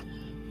tier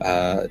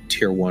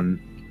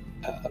 1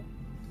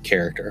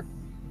 character.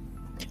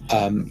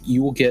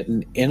 You will get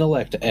an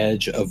intellect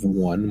edge of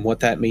 1. What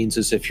that means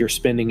is if you're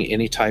spending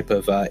any type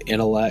of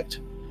intellect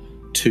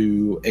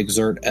to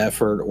exert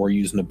effort or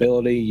use an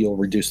ability, you'll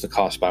reduce the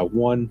cost by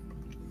 1.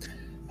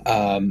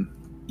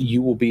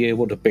 You will be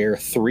able to bear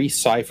 3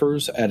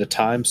 ciphers at a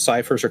time.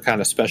 Ciphers are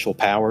kind of special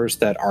powers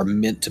that are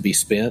meant to be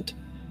spent.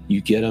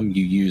 You get them,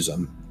 you use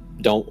them.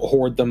 Don't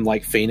hoard them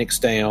like Phoenix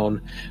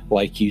Down.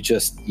 Like you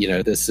just,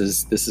 this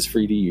is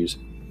free to use.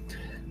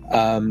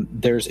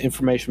 There's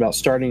information about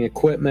starting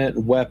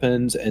equipment,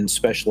 weapons, and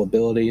special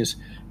abilities,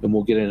 and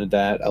we'll get into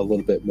that a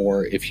little bit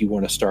more if you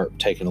want to start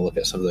taking a look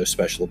at some of those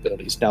special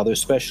abilities. Now, those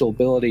special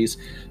abilities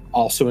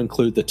also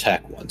include the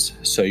tech ones,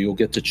 so you'll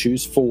get to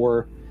choose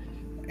 4,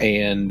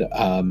 and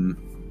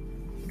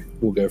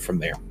we'll go from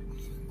there.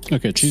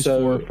 Okay, choose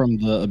 4 from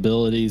the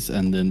abilities,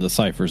 and then the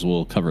ciphers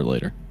we'll cover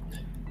later.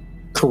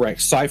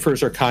 Correct.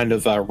 Ciphers are kind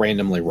of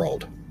randomly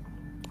rolled.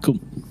 Cool.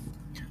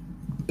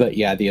 But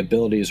yeah, the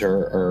abilities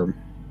are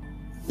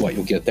what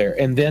you'll get there.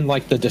 And then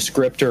like the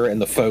descriptor and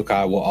the foci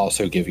will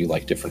also give you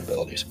like different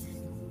abilities.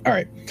 All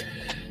right.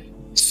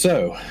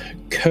 So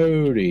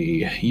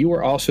Cody, you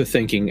were also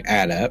thinking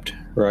adept,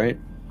 right?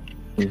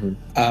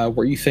 Mm-hmm.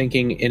 Were you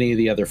thinking any of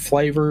the other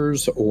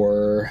flavors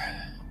or?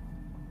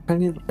 I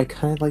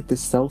kind of like the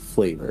stealth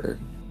flavor.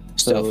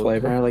 Stealth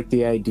flavor? I like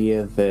the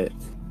idea that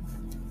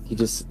he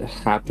just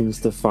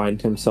happens to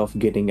find himself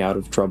getting out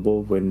of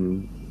trouble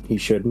when he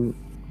shouldn't.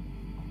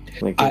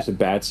 Like there's a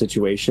bad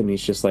situation,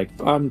 he's just like,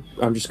 I'm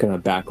just gonna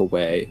back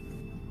away,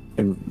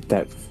 and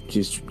that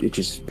just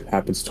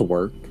happens to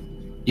work.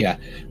 Yeah,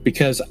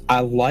 because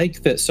I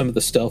like that some of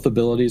the stealth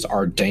abilities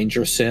are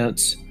danger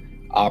sense,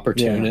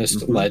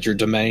 opportunist, ledger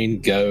domain,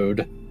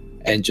 goad,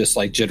 and just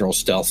like general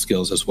stealth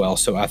skills as well.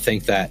 So I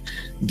think that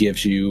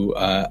gives you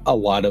a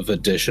lot of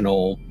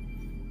additional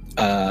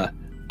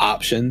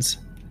options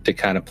to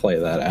kind of play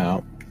that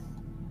out.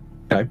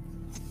 Okay,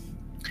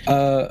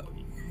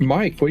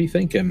 Mike, what are you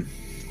thinking?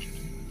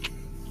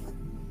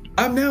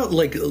 I'm now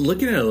like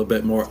looking at it a little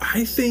bit more.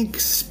 I think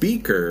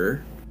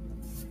speaker,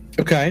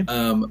 okay,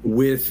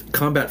 with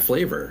combat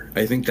flavor.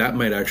 I think that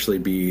might actually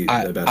be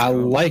the best. I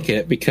like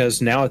it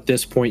because now at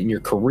this point in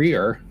your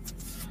career,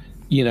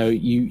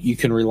 you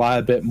can rely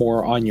a bit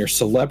more on your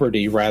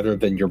celebrity rather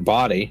than your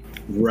body,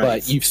 right?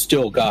 But you've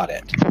still got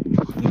it.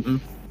 Mm-hmm.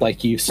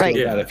 Like you've still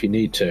got it if you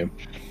need to.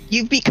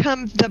 You've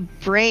become the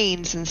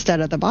brains instead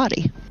of the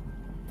body.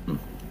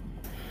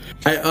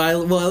 I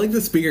like the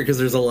speaker because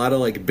there's a lot of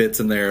like bits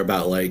in there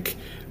about like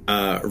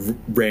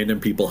random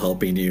people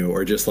helping you,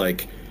 or just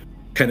like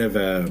kind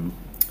of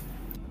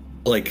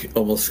like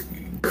almost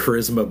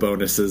charisma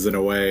bonuses in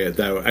a way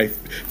that I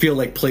feel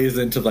like plays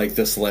into like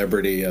the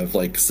celebrity of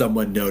like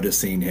someone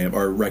noticing him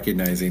or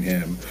recognizing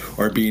him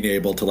or being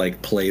able to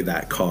like play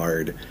that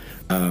card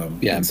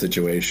in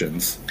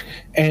situations.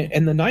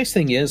 And the nice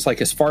thing is,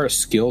 like, as far as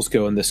skills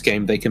go in this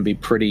game, they can be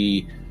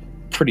pretty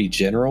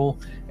general.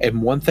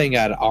 And one thing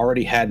I'd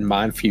already had in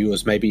mind for you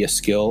was maybe a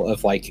skill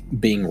of like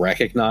being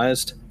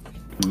recognized.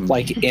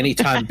 Like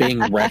anytime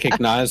being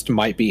recognized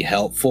might be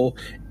helpful.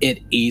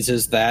 It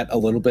eases that a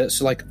little bit.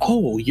 So like,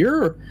 oh,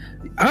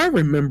 I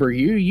remember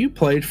you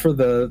played for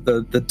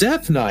the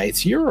Death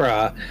Knights. You're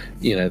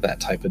that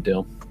type of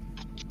deal.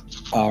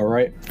 All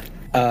right.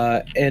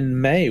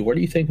 And May, what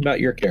do you think about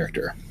your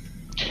character?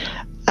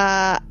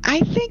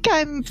 I think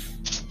I'm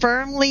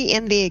firmly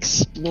in the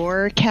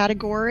explorer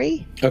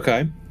category.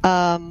 Okay.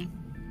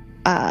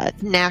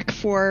 Knack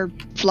for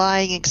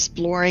flying,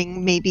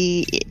 exploring,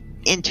 maybe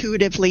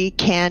intuitively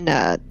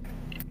can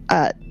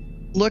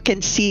look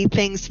and see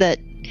things that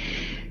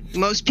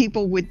most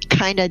people would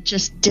kind of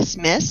just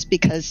dismiss,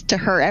 because to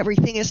her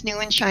everything is new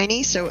and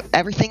shiny, so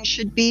everything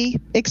should be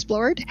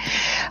explored.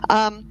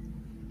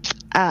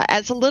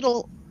 As a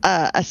little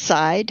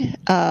aside,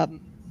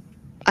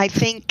 I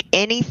think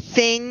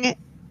anything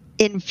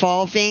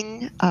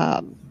involving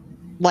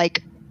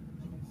like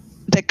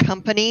the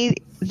company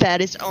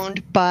that is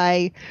owned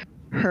by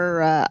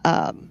her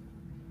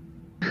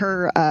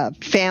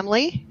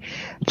family,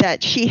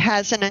 that she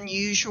has an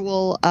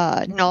unusual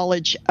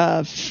knowledge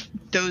of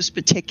those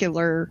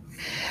particular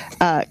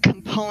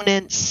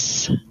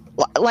components.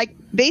 Like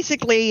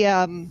basically,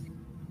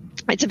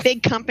 it's a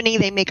big company.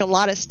 They make a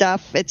lot of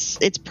stuff.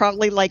 It's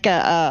probably like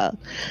a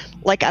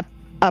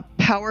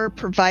power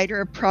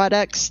provider of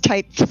products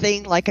type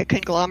thing, like a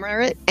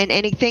conglomerate, and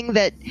anything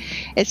that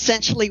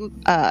essentially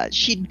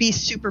she'd be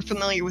super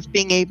familiar with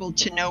being able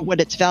to know what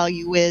its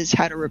value is,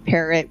 how to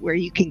repair it, where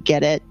you can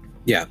get it.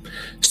 Yeah.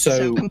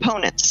 So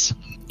components.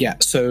 Yeah.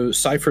 So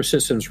Cypher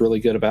System's really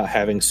good about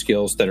having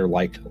skills that are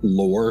like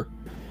lore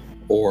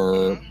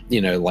or,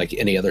 like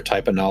any other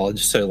type of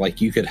knowledge. So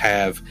like you could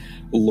have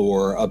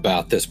lore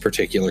about this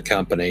particular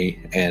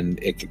company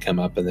and it could come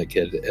up and it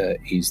could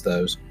ease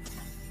those.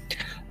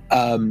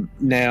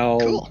 Now,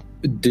 cool.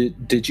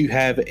 Did you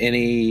have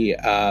any,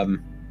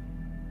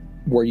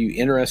 were you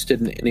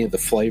interested in any of the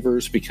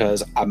flavors?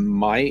 Because I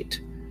might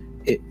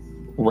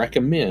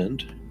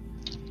recommend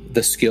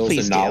the skills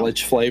Please and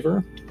knowledge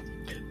flavor,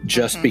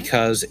 just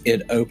because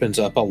it opens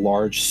up a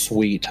large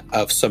suite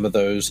of some of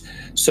those.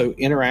 So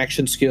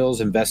interaction skills,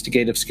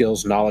 investigative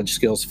skills, knowledge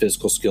skills,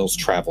 physical skills,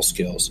 travel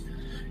skills.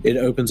 It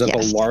opens up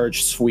a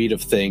large suite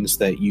of things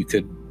that you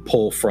could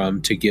pull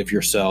from to give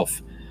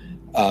yourself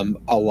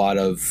a lot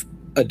of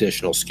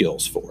additional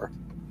skills for.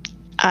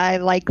 I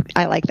like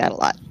that a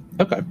lot.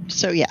 Okay.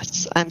 So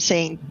yes, I'm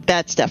saying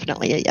that's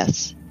definitely a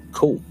yes.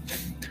 Cool.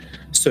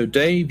 So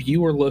Dave,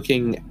 you were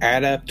looking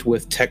adept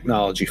with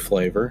technology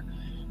flavor.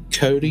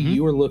 Cody,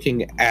 you were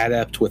looking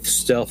adept with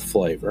stealth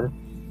flavor.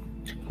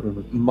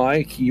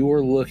 Mike, you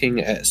were looking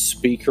at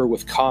speaker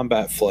with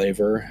combat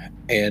flavor.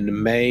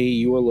 And May,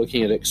 you were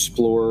looking at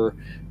explorer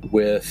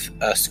with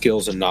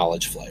skills and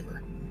knowledge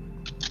flavor.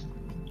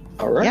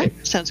 All right.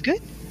 Yeah, sounds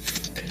good.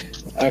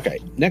 Okay,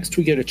 next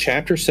we go to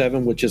Chapter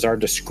 7, which is our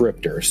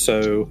descriptor.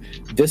 So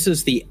this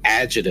is the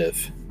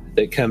adjective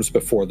that comes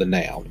before the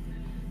noun.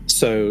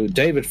 So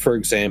David, for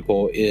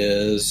example,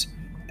 is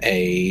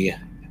a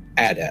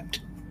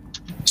adept.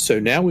 So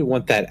now we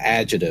want that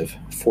adjective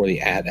for the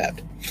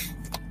adept.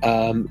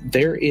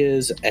 There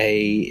is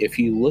if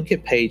you look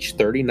at page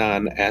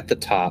 39 at the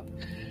top,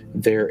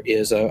 there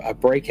is a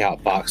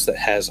breakout box that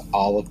has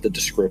all of the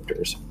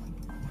descriptors.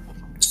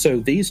 So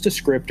these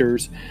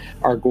descriptors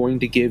are going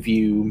to give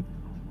you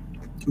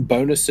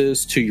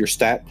bonuses to your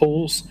stat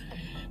pools.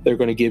 They're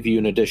going to give you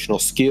an additional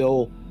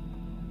skill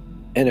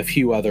and a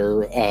few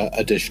other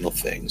additional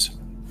things.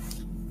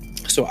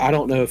 So I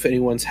don't know if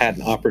anyone's had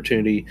an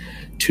opportunity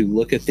to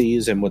look at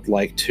these and would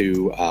like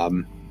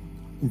to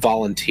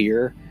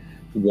volunteer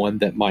one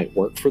that might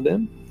work for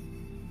them.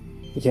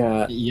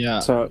 Yeah.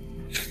 So,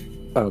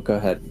 go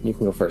ahead. You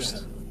can go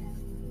first.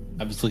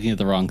 I was looking at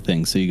the wrong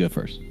thing, so you go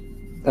first.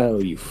 Oh,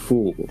 you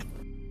fool.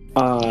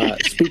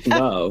 Speaking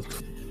of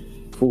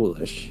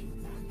foolish.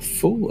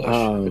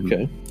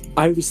 Okay.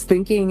 I was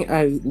thinking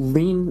I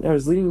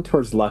was leaning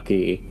towards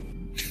lucky,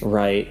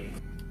 right?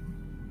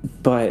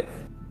 But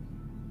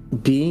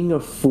being a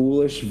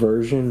foolish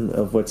version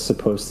of what's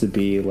supposed to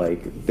be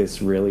like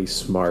this really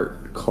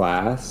smart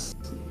class,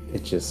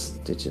 it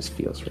just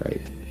feels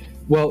right.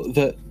 Well,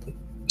 the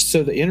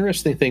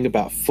interesting thing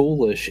about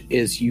foolish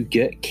is you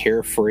get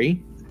carefree.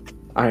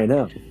 I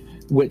know.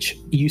 Which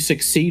you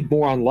succeed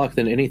more on luck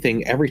than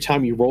anything. Every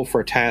time you roll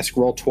for a task,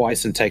 roll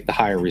twice and take the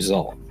higher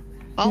result.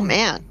 Oh,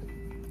 man.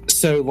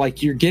 So,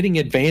 like, you're getting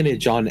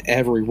advantage on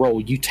every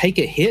roll. You take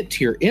a hit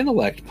to your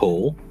intellect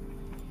pool.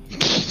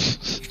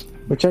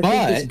 Which I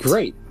think is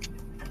great.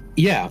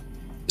 Yeah.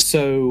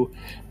 So,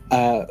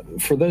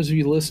 for those of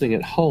you listening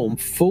at home,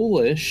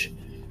 foolish,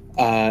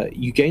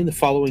 you gain the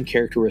following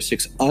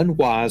characteristics.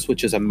 Unwise,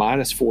 which is a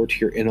 -4 to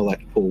your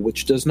intellect pool,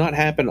 which does not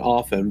happen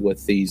often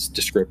with these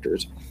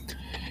descriptors.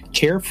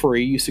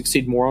 Carefree, you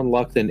succeed more on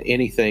luck than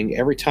anything.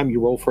 Every time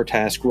you roll for a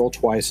task, roll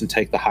twice and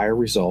take the higher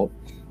result.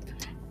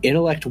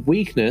 Intellect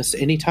weakness,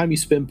 anytime you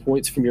spend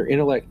points from your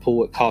intellect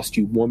pool, it costs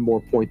you 1 more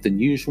point than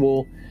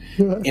usual.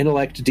 Yeah.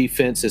 Intellect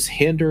defense is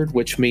hindered,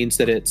 which means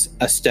that it's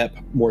a step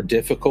more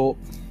difficult.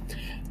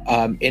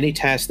 Any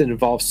task that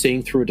involves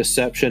seeing through a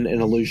deception, an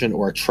illusion,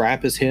 or a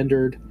trap is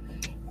hindered.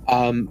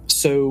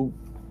 So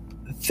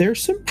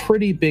there's some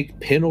pretty big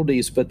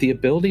penalties, but the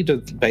ability to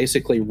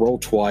basically roll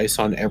twice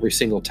on every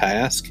single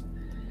task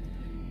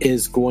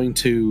is going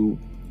to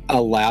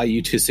allow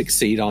you to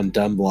succeed on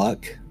dumb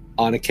luck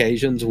on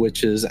occasions,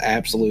 which is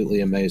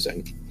absolutely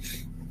amazing.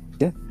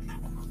 Yeah.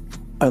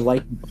 I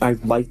like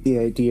the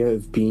idea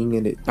of being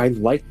in it. I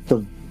like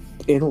the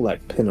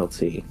intellect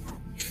penalty.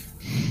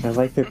 I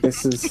like that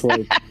this is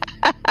like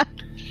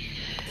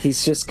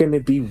he's just going to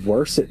be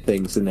worse at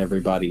things than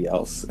everybody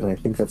else, and I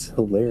think that's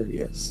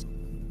hilarious.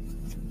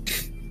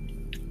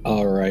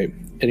 All right.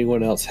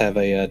 Anyone else have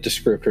a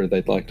descriptor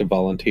they'd like to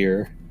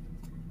volunteer?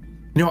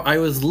 You know, I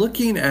was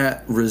looking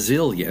at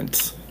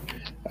resilient.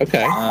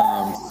 Okay.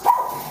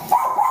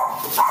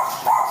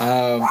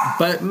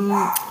 But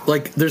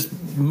like, there's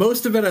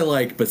most of it I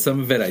like, but some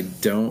of it I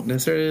don't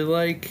necessarily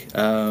like.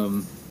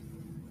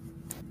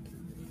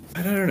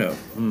 I don't know.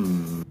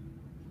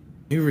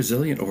 Maybe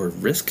resilient or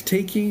risk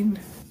taking.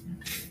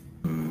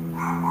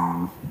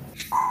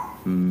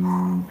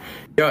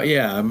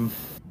 Yeah.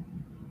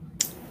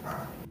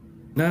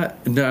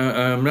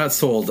 I'm not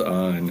sold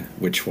on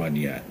which one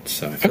yet.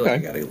 So I feel like I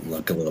got to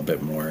look a little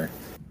bit more.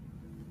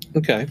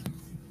 Okay.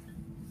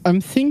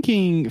 I'm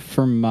thinking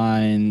for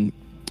mine,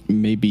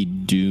 maybe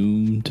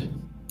doomed.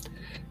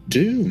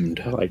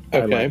 Doomed. I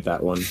like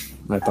that one.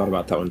 I thought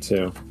about that one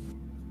too.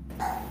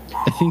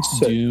 I think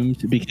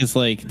doomed because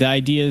like the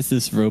idea is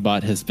this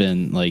robot has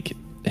been like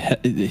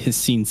has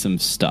seen some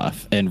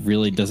stuff and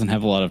really doesn't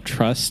have a lot of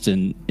trust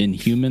in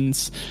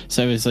humans.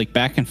 So I was like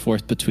back and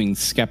forth between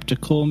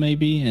skeptical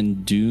maybe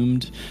and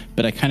doomed,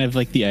 but I kind of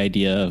like the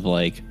idea of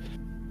like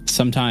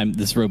sometime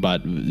this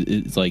robot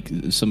is like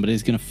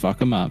somebody's gonna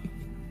fuck him up.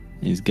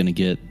 He's gonna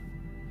get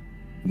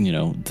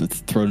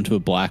thrown into a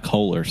black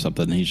hole or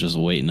something. And he's just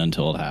waiting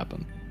until it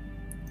happens.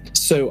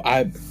 So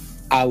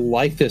I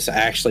like this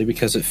actually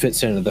because it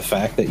fits into the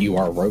fact that you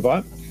are a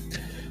robot.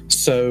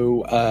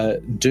 So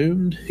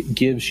Doomed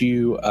gives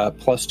you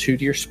 +2 to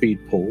your speed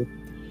pool.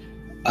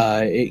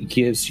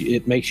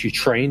 It makes you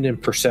trained in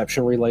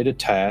perception related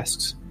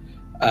tasks.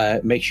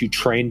 It makes you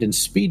trained in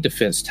speed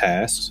defense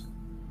tasks.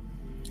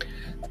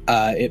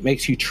 It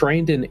makes you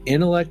trained in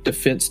intellect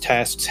defense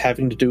tasks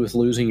having to do with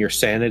losing your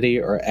sanity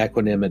or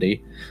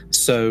equanimity.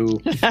 So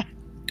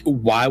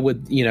why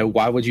would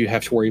you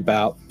have to worry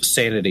about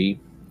sanity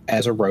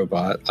as a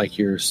robot? Like,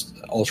 you're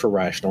ultra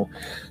rational.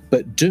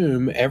 But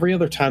Doom, every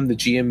other time the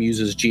GM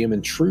uses GM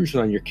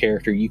intrusion on your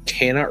character, you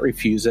cannot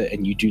refuse it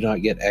and you do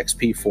not get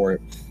XP for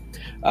it.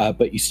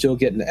 But you still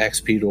get an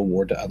XP to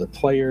award to other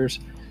players.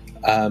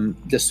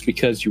 This is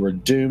because you are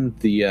doomed.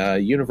 The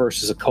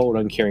universe is a cold,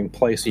 uncaring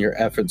place, and your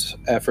efforts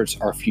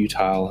are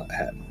futile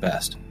at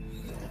best.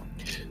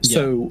 Yeah.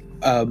 So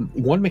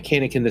one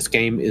mechanic in this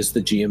game is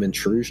the GM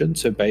intrusion.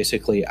 So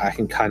basically, I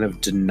can kind of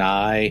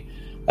deny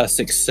a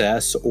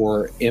success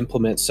or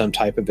implement some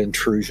type of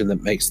intrusion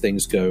that makes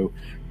things go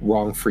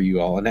wrong for you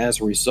all. And as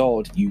a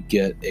result, you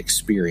get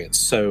experience.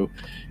 So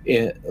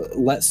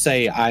let's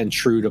say I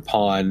intrude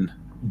upon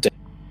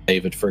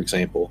David, for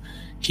example.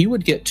 He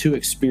would get 2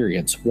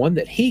 experience, one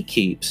that he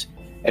keeps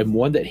and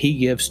one that he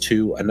gives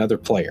to another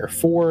player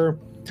for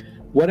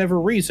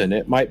whatever reason.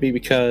 It might be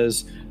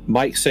because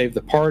Mike saved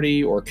the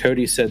party, or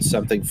Cody said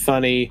something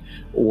funny,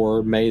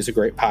 or May's a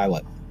great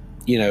pilot.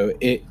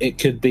 It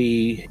could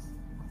be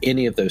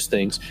any of those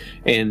things.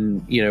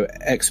 And,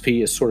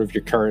 XP is sort of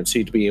your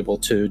currency to be able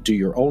to do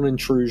your own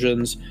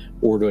intrusions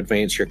or to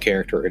advance your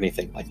character or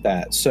anything like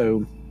that. So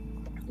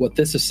what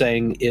this is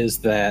saying is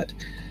that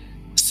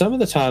some of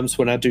the times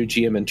when I do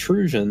GM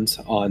intrusions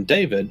on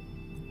David,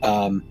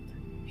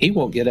 he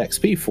won't get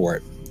XP for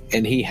it,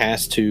 and he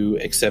has to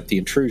accept the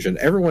intrusion.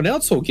 Everyone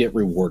else will get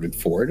rewarded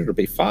for it. It'll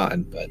be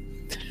fine. But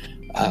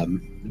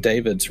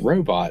David's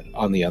robot,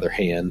 on the other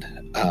hand,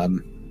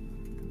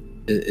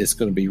 it's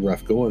going to be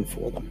rough going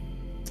for them.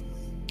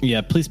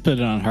 Yeah, please put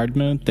it on hard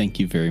mode. Thank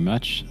you very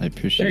much. I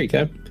appreciate it.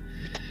 There you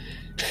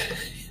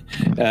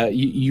go.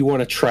 You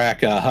want to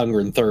track hunger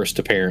and thirst,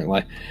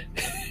 apparently,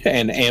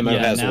 and ammo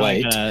has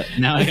weight.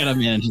 Now I gotta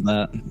manage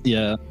that.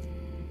 Yeah,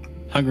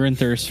 hunger and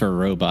thirst for a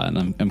robot,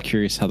 and I'm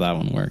curious how that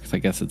one works. I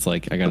guess it's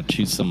like I gotta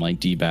choose some like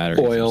D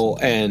batteries, oil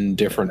and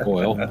different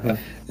oil,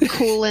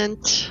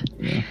 coolant.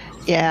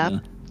 Yeah.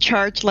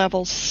 Charge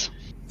levels.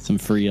 Some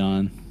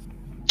Freon.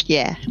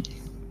 Yeah.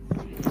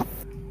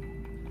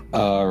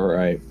 All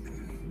right,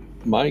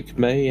 Mike,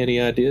 May, any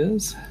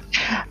ideas?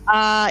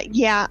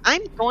 Yeah,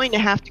 I'm going to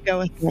have to go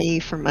with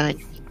naive for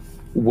mine.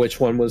 Which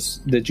one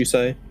did you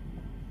say?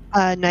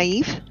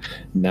 Naive.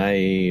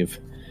 Naive.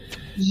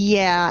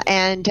 Yeah,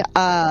 and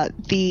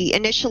the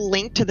initial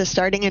link to the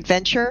starting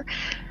adventure,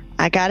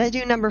 I gotta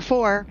do number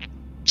 4.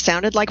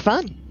 Sounded like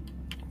fun.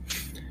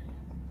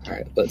 All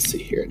right, let's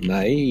see here.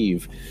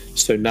 Naive.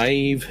 So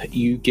naive,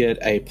 you get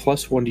a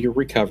 +1 to your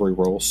recovery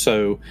roll.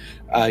 So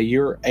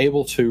you're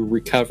able to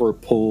recover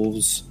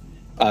pulls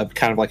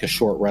kind of like a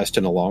short rest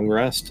and a long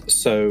rest.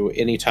 So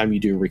anytime you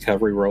do a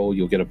recovery roll,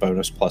 you'll get a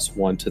bonus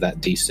 +1 to that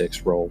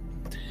D6 roll.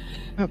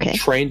 Okay.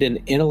 Trained in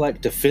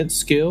intellect defense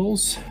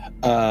skills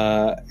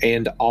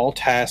and all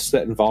tasks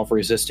that involve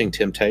resisting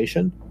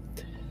temptation.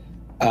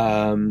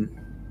 Am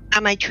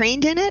I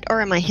trained in it,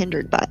 or am I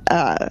hindered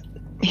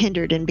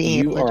in being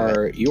able to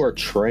do it? You are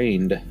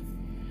trained.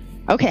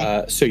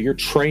 Okay. So you're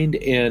trained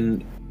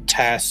in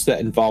tasks that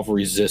involve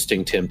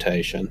resisting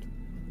temptation.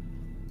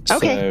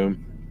 Okay.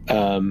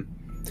 So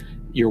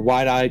You're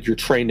wide-eyed. You're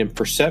trained in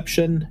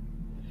perception.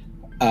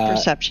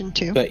 Perception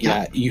too. But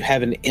yeah, you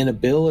have an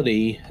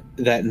inability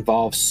that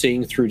involves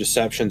seeing through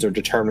deceptions or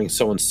determining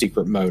someone's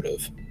secret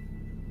motive.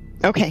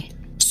 Okay.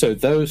 So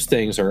those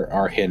things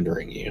are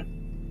hindering you.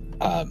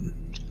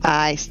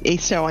 I see.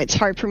 So it's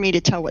hard for me to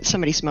tell what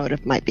somebody's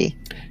motive might be.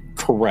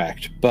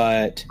 Correct.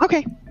 But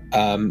okay.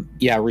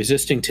 Yeah,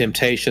 resisting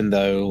temptation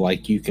though,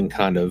 like you can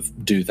kind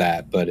of do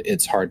that, but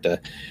it's hard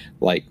to,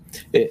 like,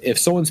 if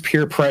someone's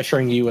peer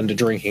pressuring you into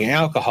drinking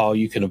alcohol,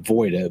 you can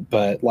avoid it.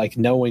 But like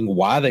knowing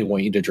why they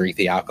want you to drink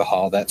the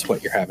alcohol, that's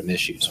what you're having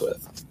issues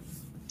with.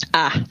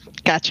 Ah,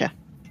 gotcha.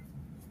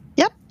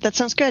 Yep, that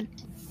sounds good.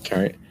 All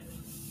right,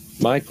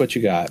 Mike, what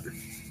you got?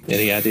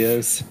 Any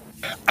ideas?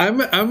 I'm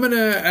gonna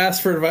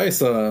ask for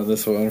advice on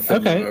this one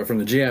from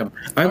the GM.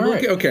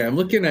 I'm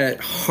looking at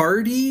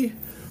hardy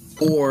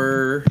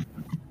or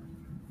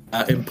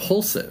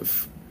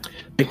impulsive.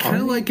 I kind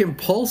of like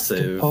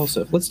impulsive.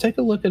 Impulsive. Let's take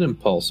a look at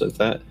impulsive.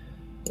 That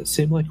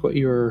seemed like what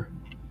you were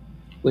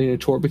leaning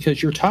toward,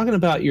 because you're talking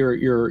about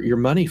your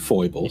money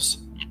foibles.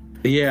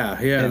 Yeah.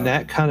 And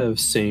that kind of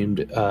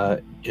seemed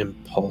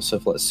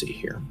impulsive. Let's see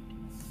here.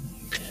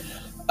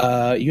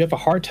 You have a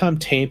hard time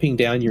tamping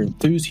down your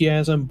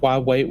enthusiasm. Why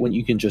wait when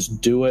you can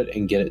just do it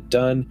and get it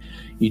done?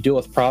 You deal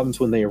with problems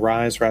when they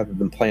arise rather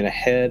than plan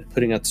ahead.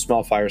 Putting out the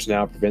small fires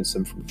now prevents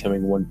them from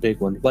becoming one big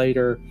one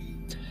later.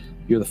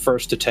 You're the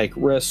first to take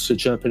risks, to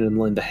jump in and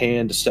lend a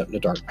hand, to step into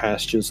dark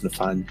passages and to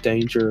find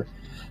danger.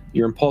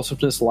 Your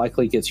impulsiveness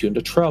likely gets you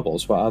into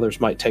troubles. While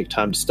others might take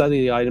time to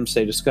study the items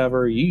they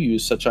discover, you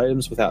use such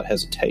items without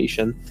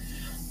hesitation.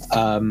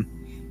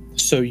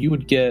 So you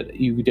would get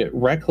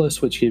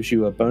reckless, which gives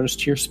you a bonus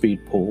to your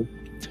speed pool.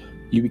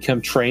 You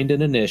become trained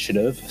in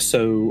initiative,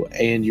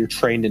 and you're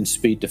trained in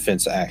speed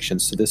defense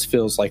actions. So this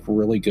feels like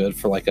really good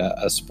for like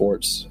a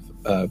sports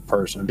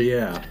person.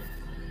 Yeah.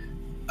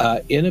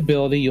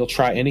 Inability, you'll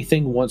try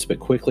anything once but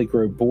quickly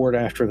grow bored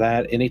after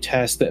that. Any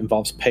task that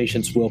involves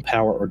patience,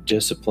 willpower, or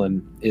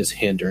discipline is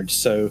hindered.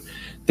 So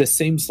this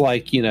seems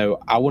like,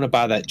 I want to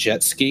buy that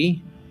jet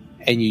ski,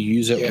 and you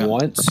use it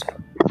once,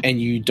 and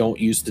you don't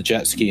use the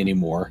jet ski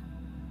anymore,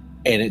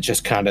 and it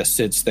just kind of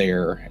sits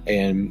there.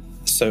 And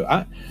so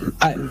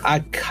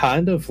I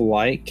kind of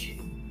like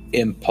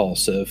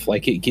impulsive.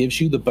 Like, it gives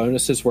you the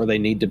bonuses where they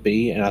need to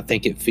be, and I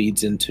think it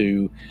feeds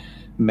into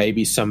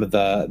maybe some of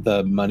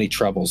the money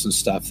troubles and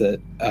stuff that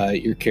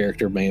your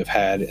character may have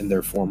had in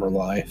their former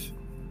life.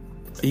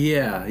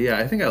 Yeah,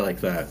 I think I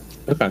like that.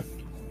 Okay.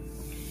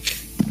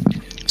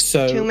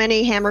 So too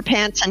many hammer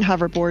pants and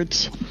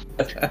hoverboards.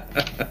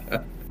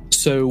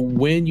 So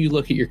when you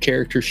look at your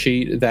character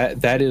sheet,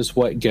 that is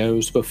what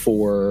goes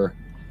before.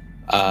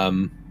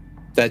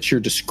 That's your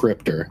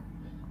descriptor.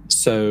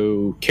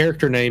 So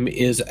character name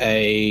is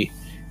a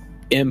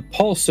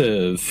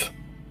impulsive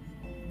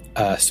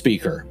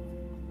speaker,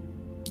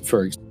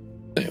 for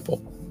example.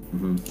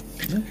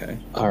 Mm-hmm. Okay.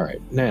 All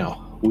right.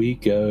 Now we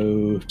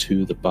go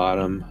to the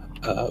bottom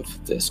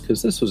of this,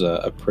 because this was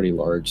a pretty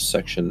large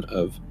section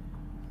of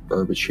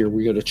verbiage here.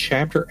 We go to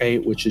chapter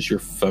 8, which is your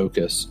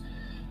focus.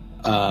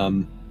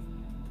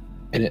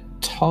 And it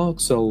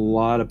talks a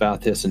lot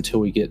about this until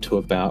we get to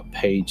about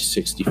page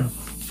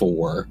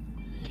 64.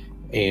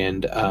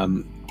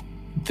 And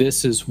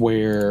this is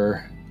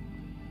where...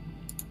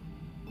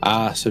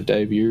 so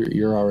Dave,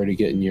 you're already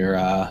getting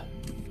your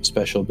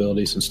special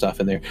abilities and stuff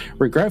in there.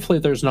 Regretfully,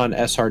 there's not an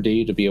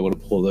SRD to be able to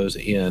pull those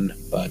in,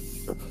 but...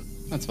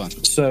 That's fine.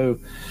 So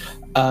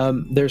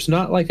there's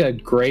not like a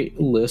great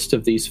list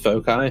of these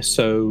foci,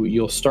 so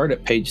you'll start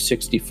at page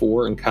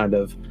 64 and kind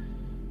of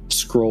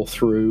scroll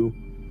through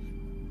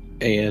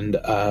and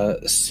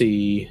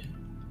see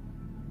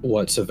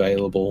what's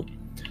available.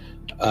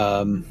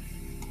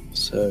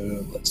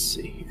 So let's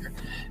see here.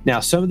 Now,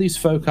 some of these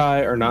foci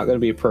are not going to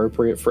be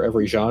appropriate for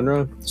every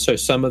genre. So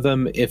some of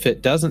them, if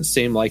it doesn't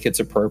seem like it's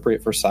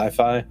appropriate for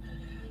sci-fi,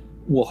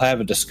 we'll have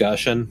a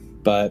discussion.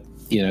 But,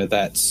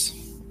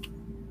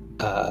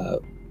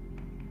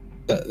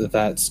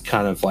 that's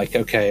kind of like,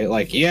 okay,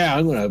 like, yeah,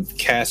 I'm going to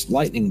cast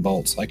lightning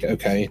bolts. Like,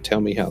 okay, tell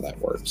me how that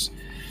works.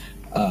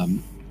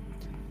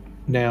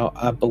 Now,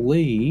 I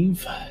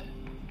believe...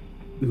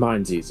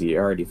 Mine's easy.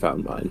 I already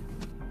found mine.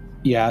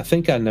 Yeah, I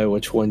think I know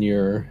which one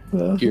you're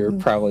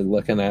probably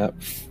looking at.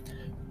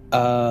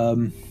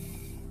 And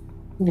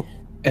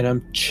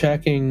I'm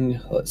checking...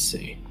 Let's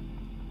see.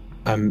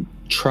 I'm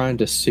trying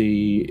to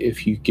see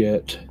if you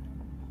get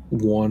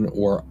one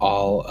or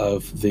all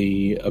of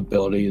the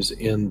abilities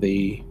in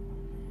the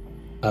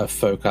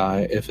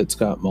foci, if it's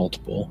got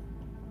multiple.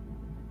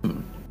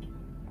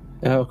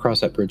 I'll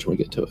cross that bridge when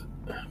we get to it.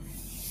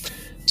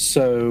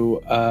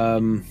 So,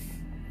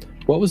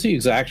 what was the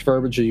exact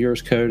verbiage of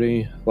yours,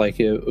 Cody? Like,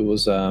 it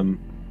was...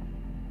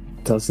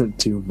 Doesn't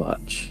do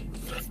much.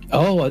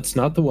 Oh, it's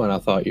not the one I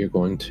thought you were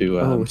going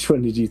to... which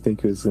one did you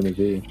think it was going to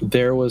be?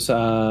 There was...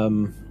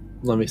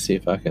 let me see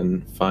if I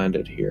can find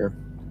it here.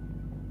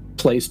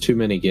 Plays too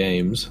many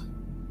games.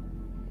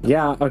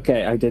 Yeah,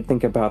 okay, I did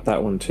think about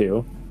that one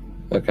too.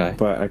 Okay.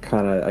 But I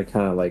kind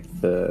of like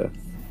the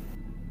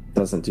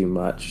doesn't do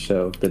much.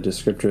 So the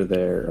descriptor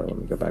there. Oh, let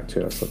me go back to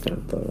it. I was looking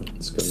at the.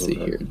 Let's go See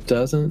here.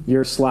 Doesn't.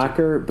 You're a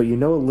slacker, but you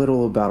know a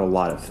little about a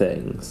lot of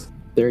things.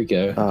 There you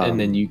go. And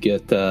then you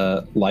get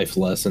the life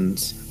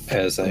lessons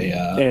as a.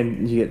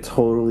 And you get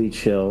totally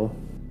chill.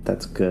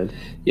 That's good.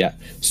 Yeah.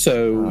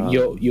 So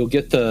you'll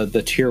get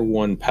the tier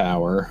 1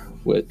 power,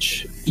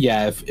 which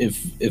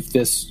if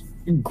this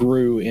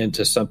grew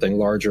into something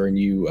larger and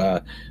you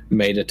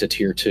made it to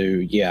tier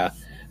 2,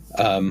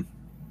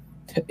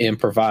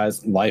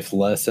 improvise life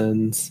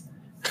lessons.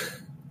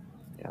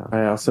 Yeah.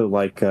 I also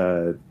like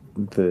the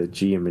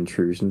GM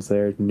intrusions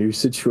there. New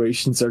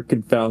situations are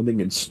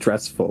confounding and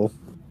stressful.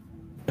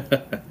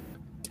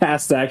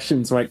 Past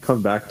actions might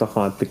come back to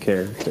haunt the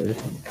character.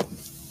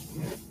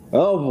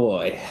 Oh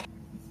boy.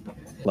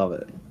 Love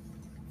it.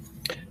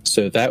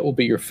 So that will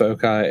be your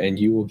foci, and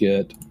you will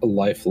get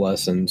life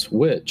lessons,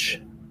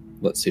 which,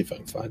 let's see if I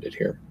can find it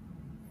here.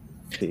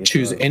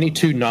 Choose any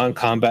 2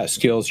 non-combat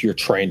skills. You're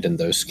trained in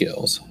those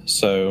skills.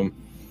 So,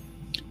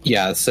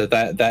 so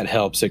that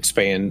helps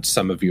expand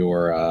some of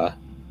your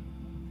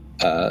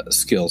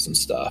skills and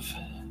stuff.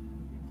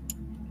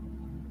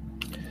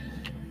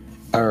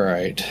 All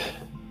right.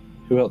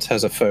 Who else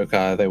has a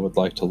foci they would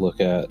like to look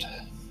at?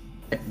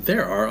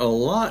 There are a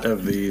lot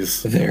of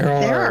these. There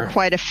are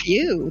quite a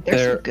few.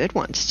 There's some good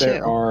ones, too.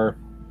 There are.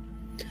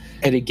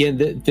 And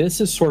again,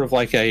 this is sort of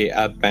like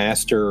a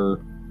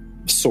master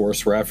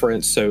source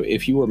reference. So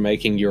if you were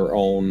making your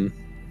own,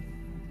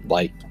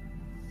 like,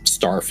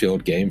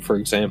 Starfield game, for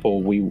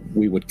example, we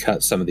would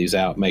cut some of these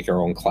out, make our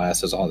own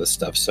classes, all this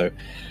stuff. So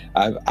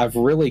I've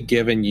really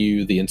given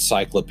you the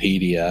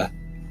encyclopedia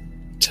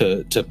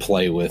to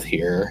play with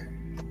here.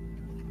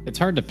 It's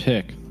hard to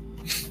pick.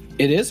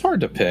 It is hard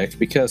to pick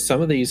because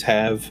some of these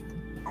have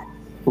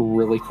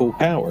really cool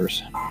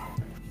powers.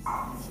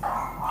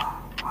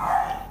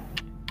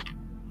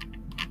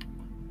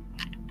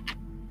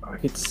 I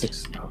get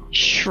 6 now.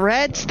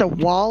 Shreds the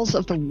walls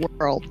of the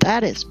world.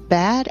 That is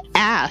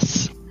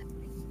badass.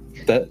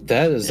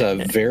 That is a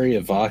very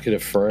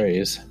evocative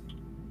phrase.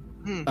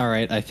 All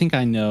right, I think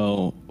I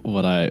know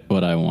what I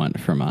want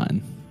for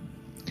mine.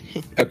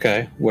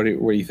 Okay, what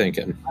are you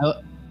thinking?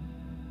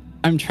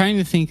 I'm trying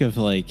to think of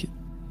like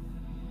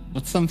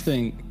what's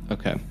something.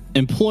 Okay,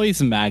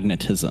 employs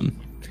magnetism.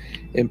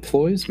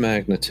 Employs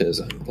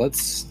magnetism.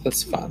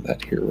 Let's find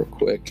that here real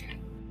quick.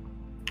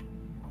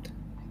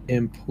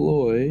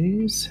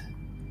 Employs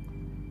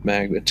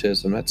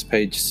magnetism. That's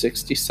page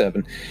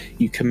 67.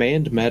 You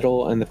command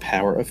metal and the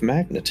power of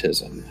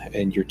magnetism,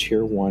 and your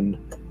tier 1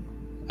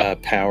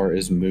 power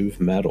is move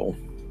metal.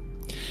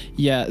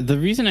 Yeah, the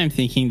reason I'm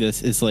thinking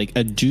this is like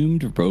a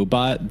doomed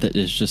robot that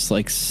is just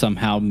like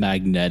somehow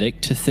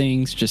magnetic to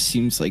things just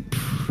seems like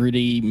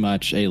pretty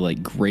much a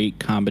like great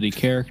comedy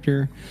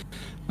character,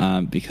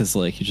 because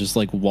like you're just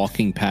like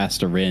walking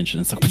past a wrench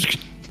and it's like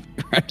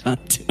right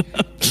onto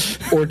him.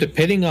 Or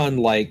depending on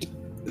like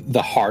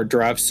the hard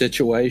drive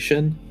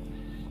situation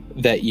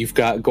that you've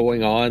got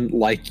going on,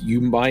 like you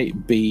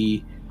might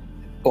be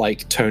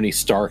like Tony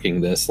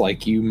Starking this,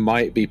 like you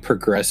might be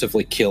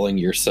progressively killing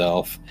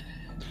yourself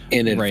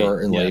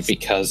inadvertently, right, yes,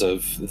 because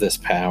of this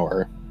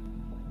power.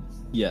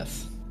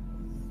 Yes,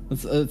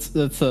 it's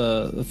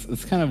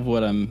kind of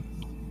what I'm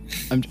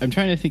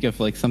trying to think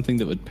of, like something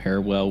that would pair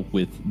well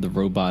with the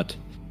robot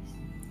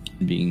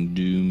being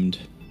doomed.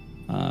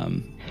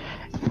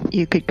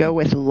 You could go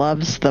with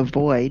Loves the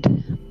Void.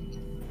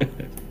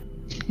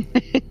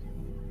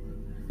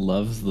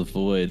 Loves the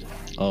Void.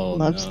 Oh,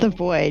 Loves no. the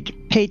Void.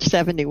 Page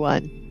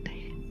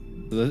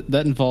 71.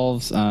 That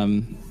involves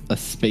a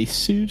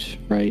spacesuit,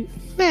 right?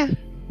 Yeah.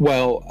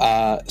 Well,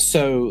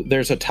 so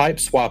there's a type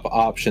swap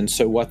option.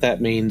 So what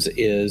that means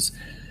is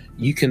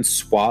you can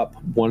swap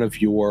one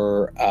of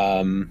your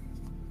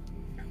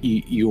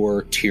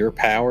tier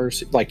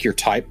powers, like your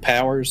type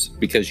powers,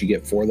 because you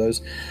get 4 of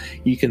those.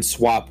 You can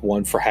swap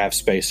one for half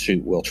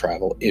spacesuit will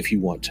travel if you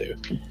want to.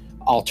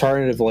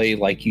 Alternatively,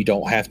 like you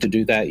don't have to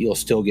do that. You'll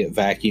still get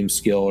vacuum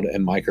skilled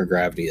and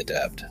microgravity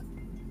adept.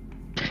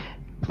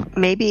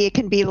 Maybe it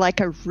can be like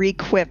a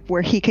requip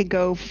where he could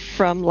go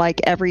from like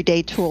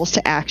everyday tools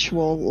to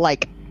actual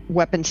like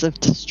weapons of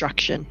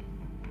destruction.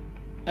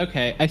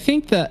 Okay, I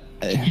think that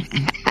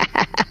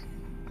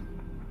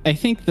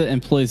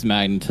employs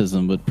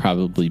magnetism would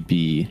probably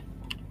be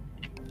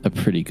a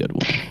pretty good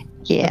one.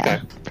 Yeah,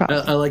 Okay. probably.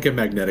 I like a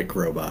magnetic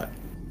robot.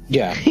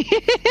 Yeah.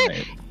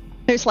 Right.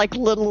 There's like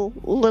little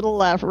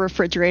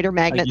refrigerator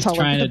magnets all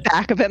over trying the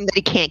back of him that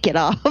he can't get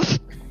off.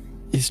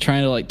 He's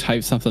trying to like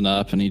type something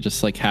up, and he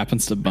just like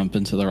happens to bump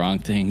into the wrong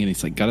thing, and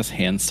he's like got his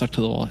hand stuck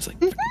to the wall. He's like,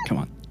 "Come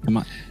on."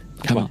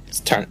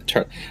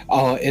 Turn.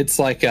 Oh, it's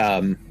like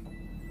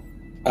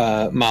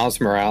Miles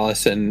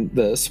Morales in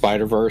the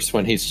Spider-Verse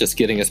when he's just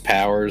getting his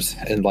powers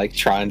and like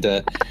trying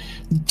to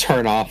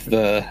turn off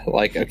the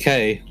like.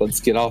 Okay, let's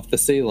get off the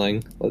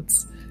ceiling.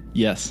 Let's.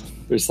 Yes.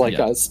 There's like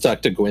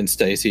stuck to Gwen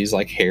Stacy's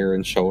like hair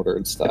and shoulder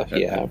and stuff.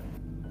 Yeah.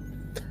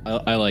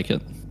 I like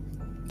it.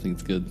 I think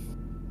it's good.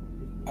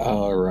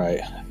 All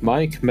right.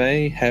 Mike,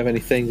 May, have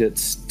anything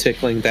that's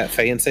tickling that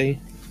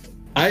fancy?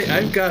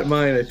 I've got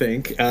mine. I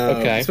think.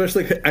 Okay.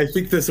 Especially, I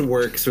think this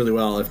works really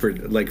well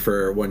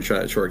for a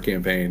one-shot short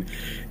campaign.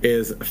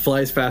 Is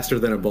flies faster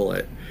than a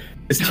bullet.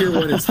 His tier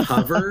 1 is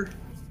hover,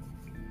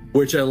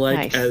 which I like,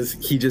 Nice. as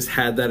he just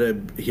had that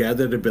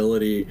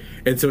ability,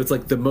 and so it's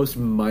like the most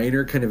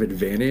minor kind of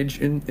advantage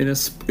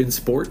in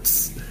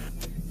sports.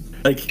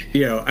 Like,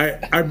 you know,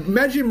 I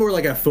imagine more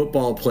like a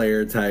football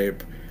player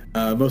type.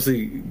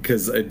 Mostly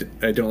because I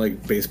don't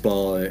like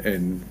baseball,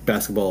 and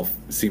basketball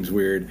seems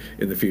weird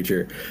in the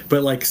future.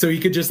 But like, so he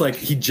could just like,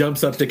 he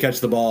jumps up to catch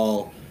the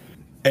ball,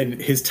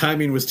 and his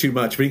timing was too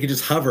much, but he could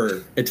just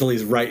hover until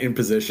he's right in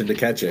position to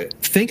catch it.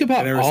 Think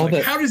about all like,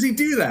 the, how does he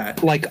do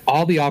that? like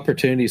all the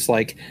opportunities,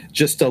 like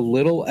just a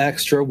little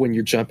extra when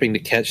you're jumping to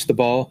catch the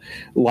ball,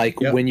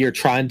 like when you're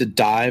trying to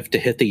dive to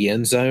hit the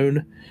end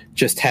zone,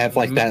 just have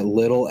like that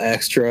little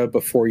extra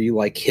before you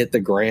like hit the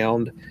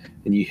ground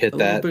and you hit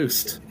that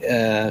boost.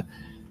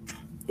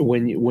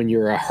 When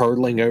you're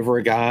hurdling over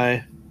a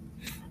guy,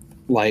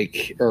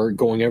 like, or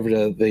going over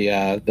to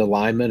the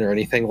lineman or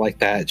anything like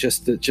that,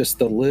 just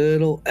the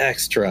little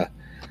extra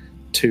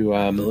to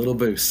A little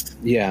boost.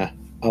 Yeah,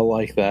 I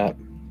like that.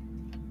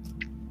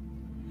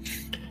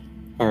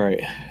 All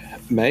right,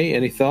 May,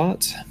 any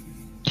thoughts?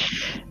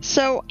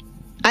 So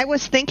I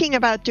was thinking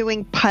about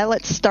doing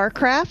Pilot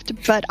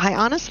StarCraft, but I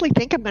honestly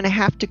think I'm going to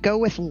have to go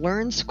with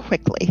Learns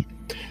Quickly.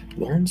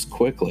 Learns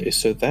quickly.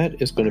 So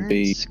that is going to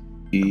be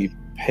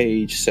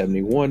page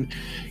 71.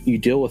 You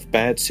deal with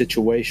bad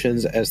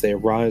situations as they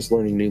arise,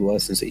 learning new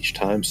lessons each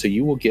time. So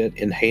you will get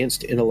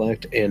enhanced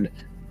intellect, and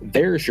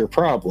there's your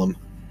problem.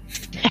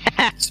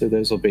 So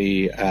those will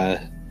be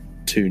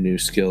 2 new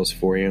skills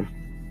for you.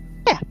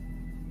 Yeah.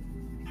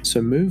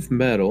 So move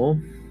metal,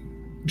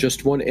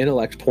 just 1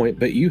 intellect point,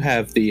 but you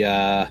have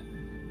the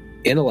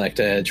intellect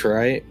edge,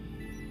 right?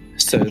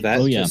 So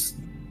that's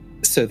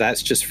so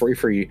that's just free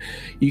for you.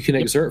 You can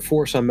exert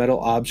force on metal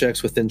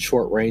objects within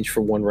short range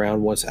for 1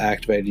 round. Once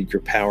activated,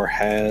 your power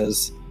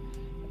has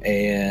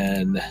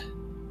an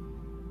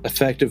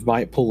effective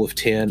might pool of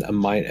 10, a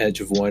might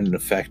edge of 1, an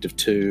effective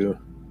 2.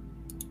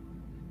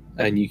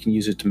 And you can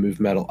use it to move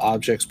metal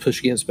objects, push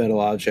against metal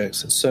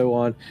objects, and so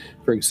on.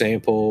 For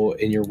example,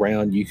 in your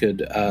round, you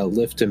could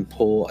lift and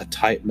pull a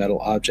tight metal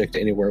object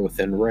anywhere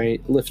within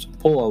range.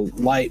 Pull a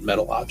light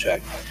metal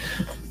object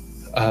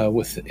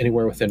with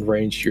anywhere within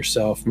range to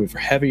yourself. Move a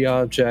heavy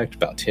object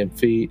about 10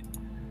 feet.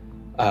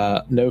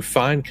 No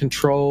fine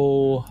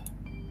control.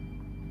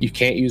 You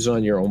can't use it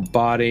on your own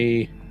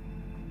body.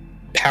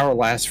 Power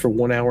lasts for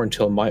 1 hour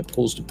until might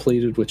pool is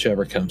depleted,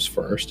 whichever comes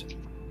first.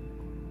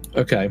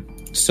 Okay.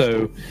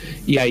 So,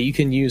 yeah, you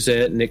can use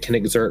it, and it can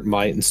exert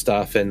might and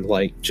stuff, and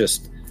like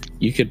just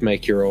you could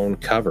make your own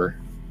cover,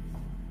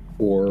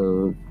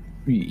 or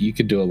you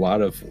could do a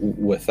lot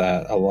with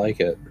that. I like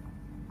it.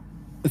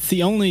 It's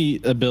the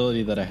only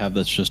ability that I have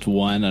that's just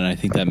 1, and I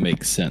think that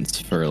makes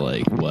sense for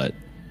like what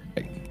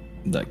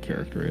that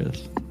character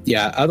is.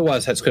 Yeah.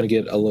 Otherwise, that's going to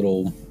get a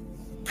little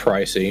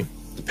pricey,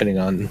 depending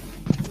on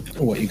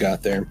what you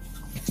got there.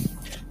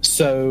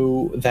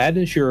 So that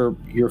is your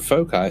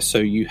foci. So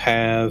you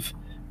have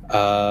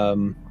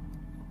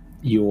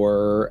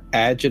your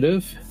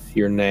adjective,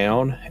 your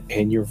noun,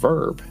 and your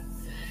verb.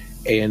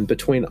 And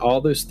between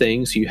all those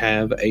things, you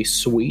have a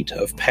suite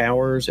of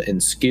powers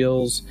and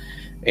skills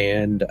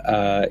and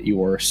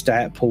your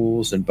stat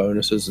pools and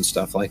bonuses and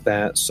stuff like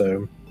that.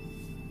 So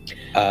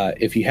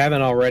if you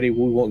haven't already,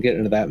 we won't get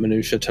into that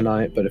minutia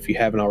tonight, but if you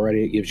haven't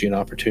already, it gives you an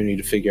opportunity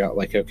to figure out,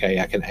 like, okay,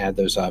 I can add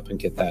those up and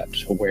get that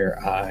to where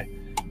I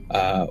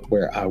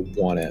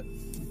want it.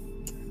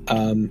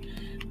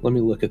 Let me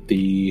look at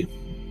the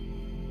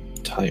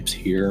types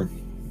here.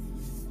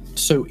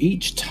 So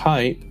each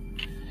type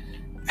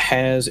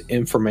has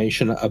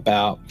information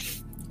about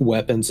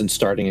weapons and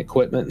starting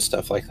equipment and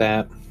stuff like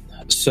that.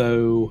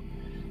 So,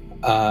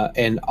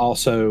 and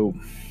also,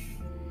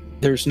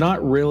 there's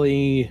not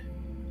really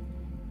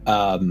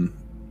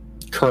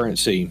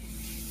currency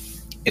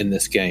in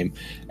this game.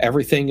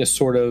 Everything is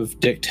sort of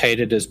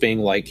dictated as being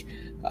like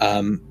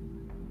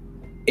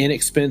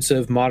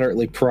inexpensive,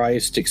 moderately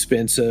priced,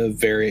 expensive,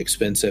 very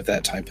expensive,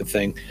 that type of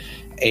thing.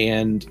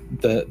 And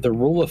the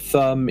rule of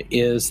thumb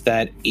is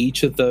that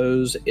each of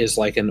those is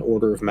like an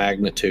order of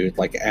magnitude,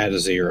 like add a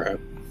 0.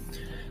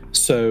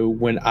 So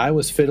when I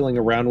was fiddling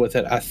around with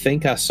it, I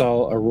think I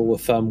saw a rule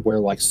of thumb where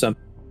like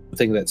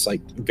something that's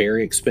like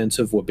very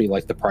expensive would be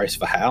like the price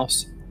of a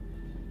house.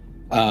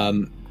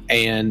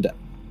 And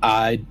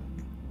I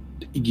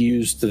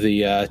used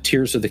the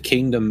Tears of the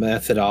Kingdom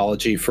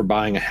methodology for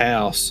buying a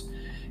house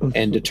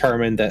and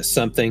determined that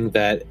something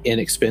that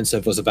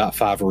inexpensive was about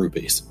 5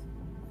 rupees.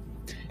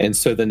 And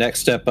so the next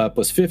step up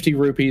was 50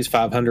 rupees,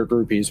 500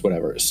 rupees,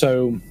 whatever.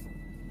 So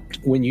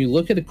when you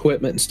look at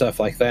equipment and stuff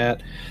like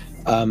that,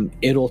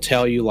 it'll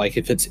tell you like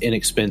if it's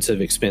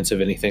inexpensive,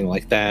 expensive, anything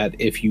like that.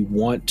 If you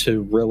want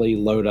to really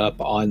load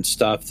up on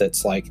stuff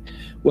that's like,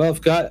 well,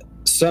 I've got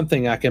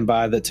something I can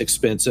buy that's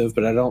expensive,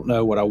 but I don't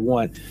know what I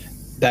want,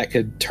 that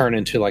could turn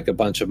into like a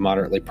bunch of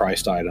moderately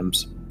priced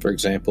items. For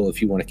example,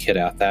 if you want to kit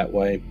out that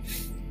way.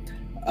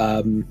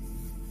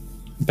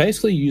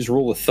 basically use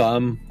rule of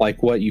thumb,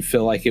 like what you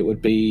feel like it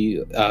would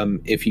be.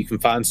 If you can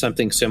find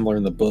something similar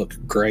in the book,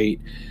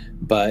 great.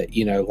 But,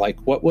 you know, like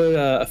what would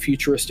a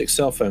futuristic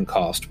cell phone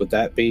cost? Would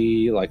that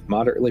be like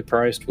moderately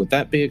priced? Would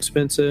that be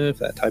expensive?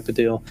 That type of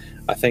deal.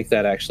 I think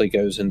that actually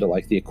goes into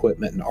like the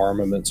equipment and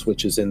armaments,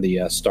 which is in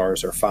the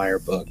Stars or Fire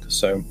book.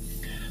 So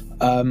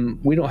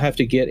we don't have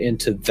to get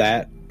into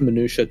that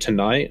minutia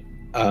tonight.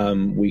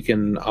 We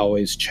can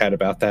always chat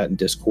about that in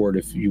Discord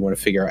if you want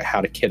to figure out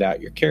how to kit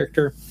out your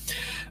character.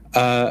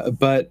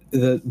 But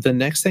the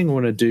next thing I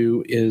want to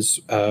do is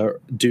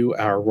do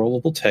our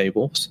rollable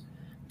tables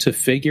to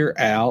figure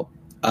out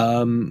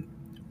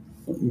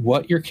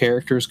what your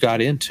characters got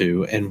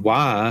into and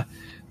why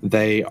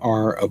they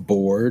are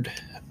aboard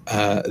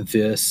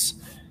this.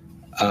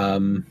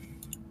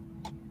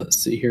 Let's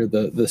see here,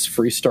 this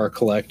Freestar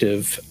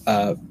Collective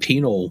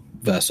penal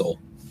vessel.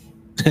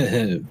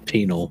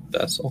 Penal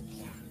vessel.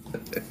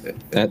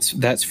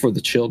 That's for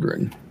the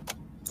children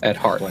at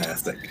heart.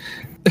 Classic.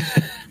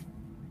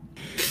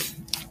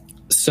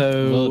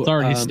 So, well, it's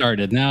already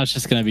started. Now it's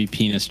just going to be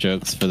penis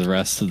jokes for the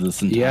rest of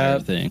this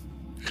entire thing.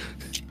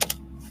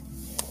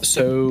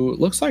 So,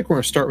 looks like we're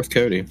going to start with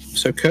Cody.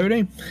 So,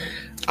 Cody,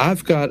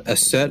 I've got a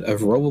set of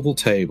rollable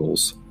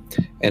tables,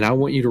 and I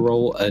want you to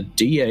roll a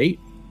D8,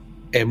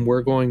 and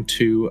we're going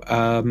to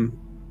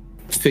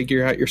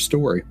figure out your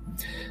story.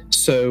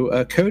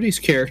 So, Cody's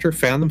character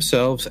found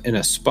themselves in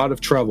a spot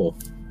of trouble.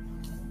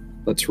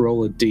 Let's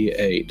roll a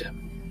D8.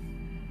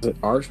 Is it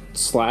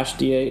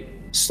r/D8?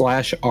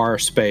 /R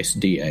space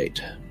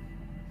D8.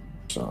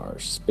 R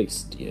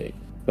space D8.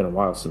 It's been a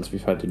while since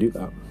we've had to do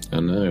that. I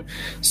know.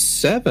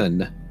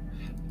 7.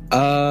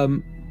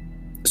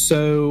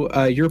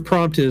 So your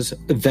prompt is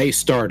they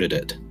started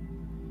it.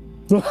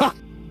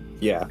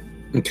 Yeah.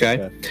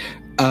 Okay.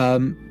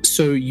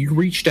 So you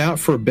reached out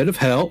for a bit of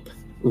help.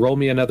 Roll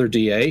me another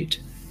D8.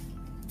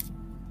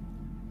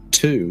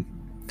 2.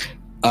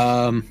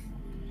 All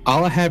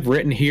I have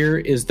written here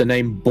is the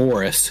name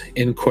Boris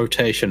in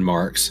quotation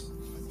marks.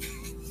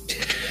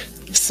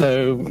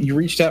 So you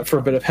reached out for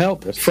a bit of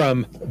help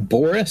from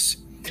Boris,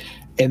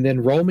 and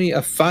then roll me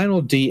a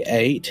final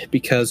D8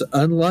 because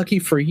unlucky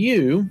for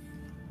you,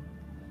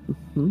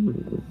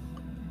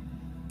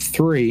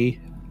 3.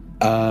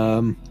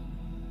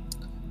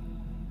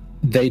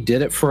 They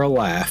did it for a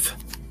laugh.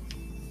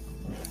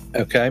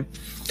 Okay,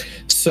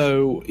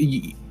 so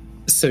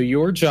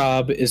your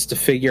job is to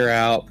figure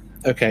out.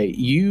 Okay,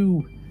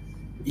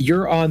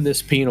 you're on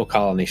this penal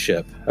colony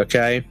ship.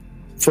 Okay.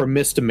 For a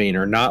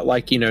misdemeanor, not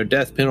like,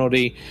 death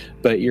penalty,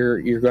 but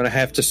you're going to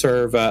have to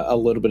serve a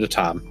little bit of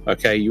time.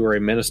 Okay, you are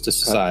a menace to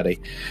society.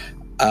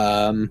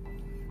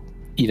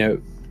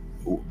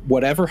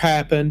 Whatever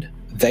happened,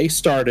 they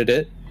started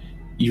it.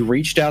 You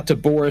reached out to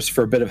Boris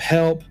for a bit of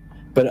help,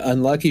 but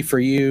unlucky for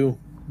you,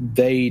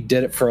 they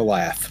did it for a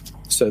laugh.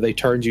 So they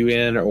turned you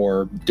in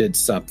or did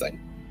something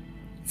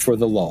for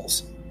the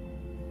lulz.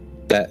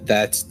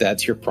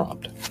 That's your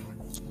prompt.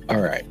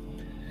 All right.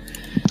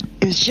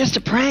 It was just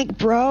a prank,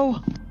 bro.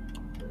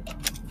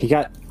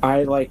 I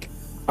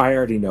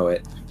already know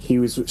it. He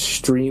was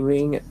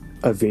streaming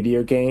a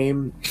video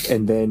game,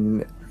 and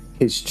then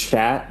his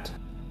chat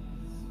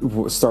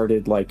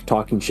started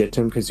talking shit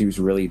to him because he was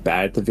really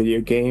bad at the video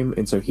game,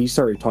 and so he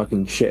started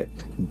talking shit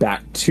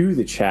back to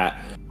the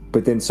chat.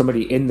 But then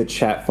somebody in the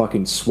chat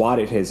fucking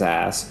swatted his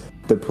ass.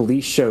 The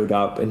police showed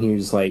up, and he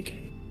was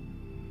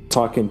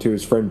talking to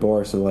his friend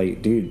Boris,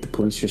 and dude, the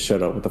police just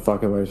showed up. What the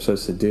fuck am I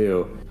supposed to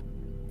do?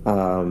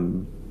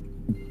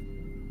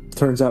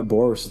 Turns out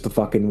Boris is the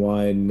fucking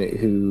one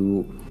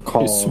who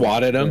called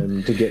swatted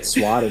him to get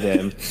swatted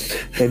him.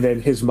 And then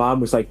his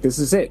mom was like, this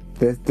is it.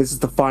 This is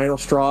the final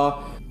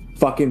straw.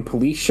 Fucking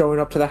police showing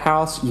up to the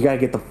house. You gotta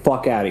get the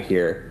fuck out of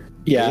here.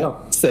 Yeah,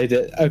 they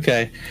did.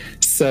 Okay.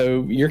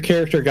 So your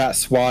character got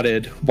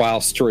swatted while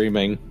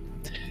streaming,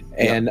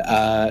 and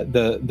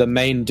the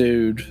main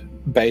dude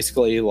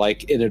basically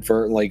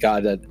inadvertently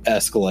got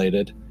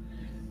escalated.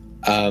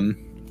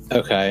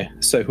 Okay,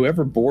 so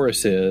whoever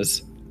Boris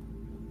is,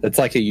 that's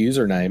like a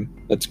username.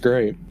 That's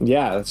great.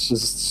 Yeah, it's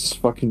just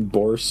fucking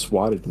Boris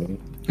swatted me.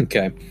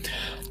 Okay.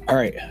 All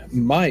right,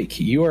 Mike,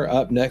 you are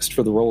up next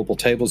for the rollable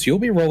tables. You'll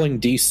be rolling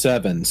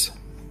D7s.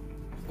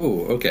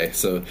 Oh, okay.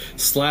 So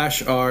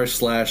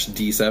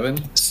 /R/D7?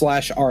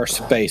 /R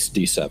space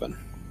D7.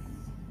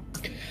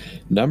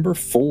 Number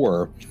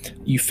 4,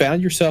 you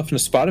found yourself in a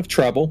spot of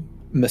trouble.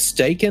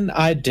 Mistaken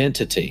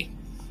identity.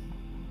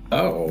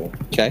 Oh.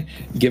 Okay.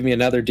 Give me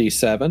another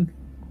D7.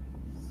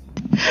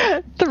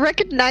 The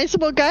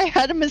recognizable guy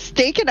had a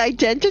mistaken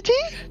identity?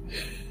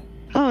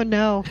 Oh,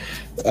 no.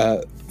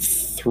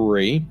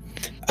 3.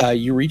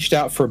 You reached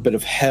out for a bit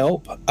of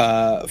help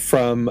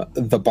from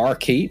the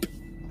barkeep.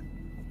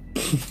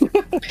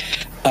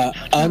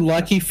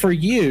 Unlucky for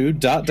you, ... So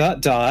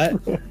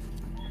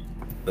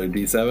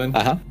D7?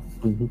 Uh-huh.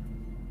 Mm-hmm.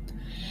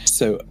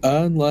 So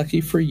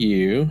unlucky for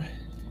you,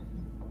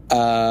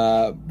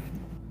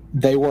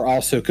 they were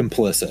also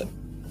complicit.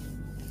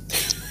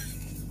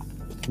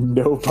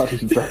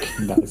 Nobody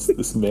recognized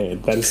this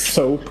man. That is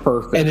so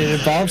perfect. And it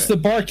involves the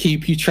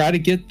barkeep. You try to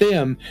get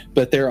them,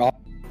 but they're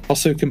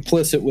also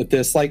complicit with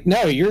this. Like,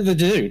 no, you're the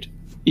dude.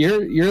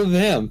 You're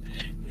them.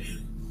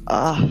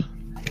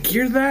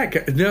 You're that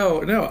guy.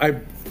 No, I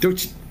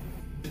don't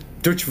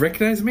you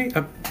recognize me?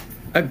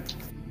 I'm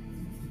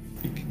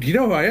you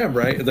know who I am,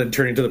 right? And then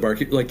turning to the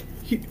barkeep, like,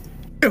 you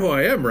know who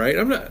I am, right?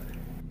 I'm not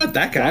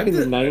that guy. Back in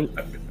the night,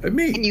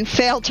 me. And you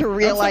fail to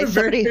realize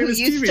somebody who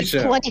used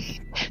to play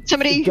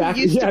play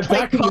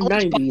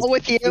college ball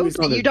with you,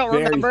 and you don't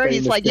remember.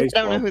 He's like, you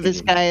don't know who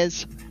this guy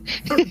is.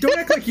 Don't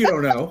act like you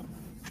don't know.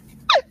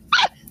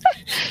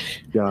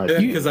 God,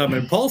 Because I'm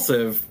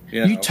impulsive.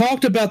 You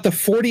talked about the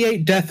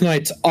 48 Death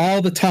Knights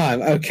all the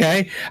time,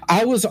 okay?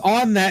 I was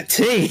on that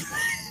team.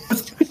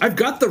 I've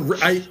got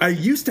I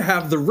used to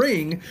have the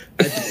ring.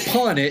 I had to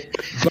pawn it,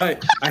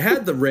 but I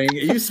had the ring.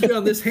 It used to be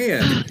on this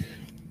hand.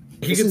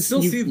 You can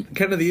still see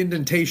kind of the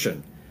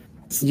indentation.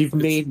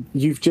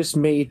 You've just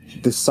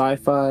made the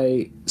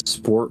sci-fi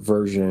sport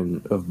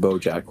version of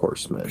BoJack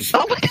Horseman.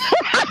 Oh my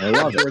god! I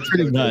love it.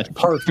 Pretty much.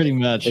 Perfect. Pretty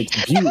much.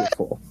 It's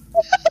beautiful.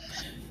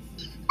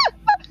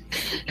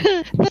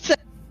 What's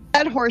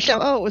that horse show?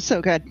 Oh, it was so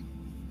good.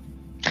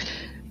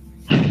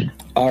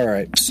 All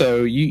right,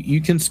 so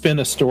you can spin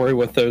a story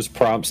with those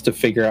prompts to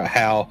figure out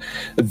how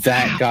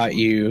that got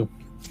you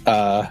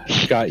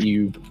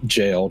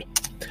jailed.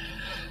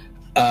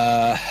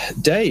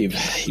 Dave,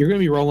 you're going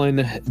to be rolling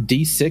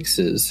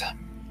D6s.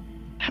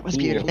 That was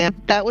beautiful. Man.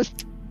 That was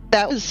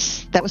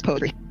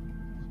poetry.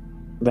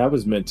 That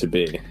was meant to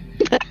be.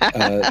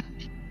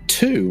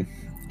 2.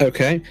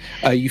 Okay.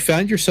 You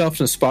found yourself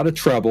in a spot of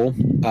trouble.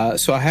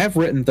 So I have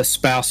written the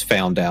spouse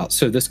found out.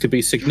 So this could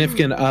be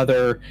significant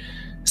other,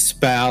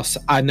 spouse.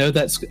 I know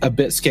that's a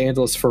bit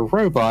scandalous for a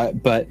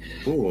robot, but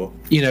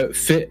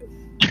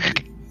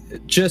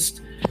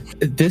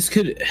this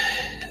could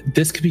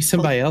be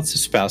somebody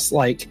else's spouse.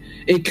 Like,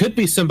 it could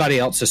be somebody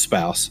else's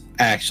spouse,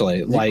 actually.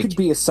 It could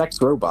be a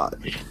sex robot.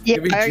 Yeah,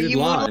 are you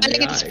moonlighting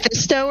against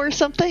Fisto or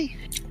something?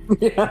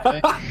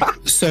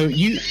 So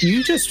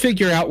you just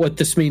figure out what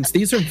this means.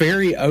 These are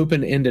very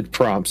open-ended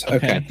prompts.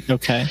 Okay.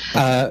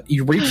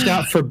 You reached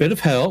out for a bit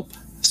of help,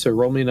 so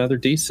roll me another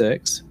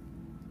D6.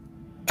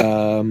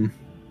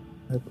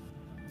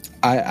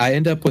 I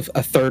end up with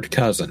a third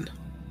cousin.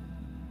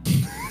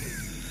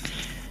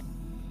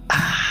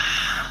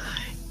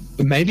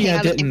 Maybe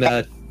I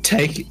didn't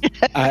take.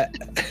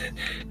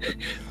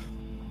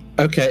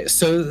 Okay,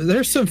 so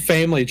there's some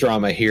family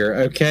drama here.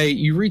 Okay,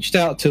 you reached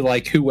out to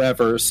like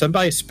whoever,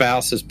 somebody's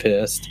spouse is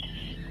pissed.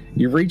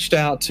 You reached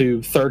out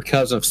to third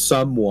cousin of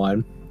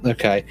someone.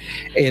 Okay,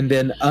 and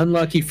then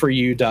unlucky for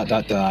you. ...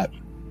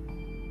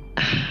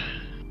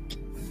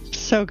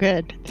 So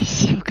good,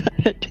 so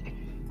good.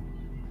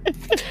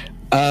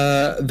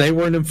 They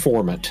were an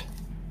informant.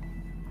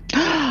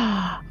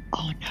 Oh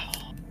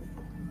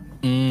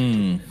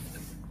no.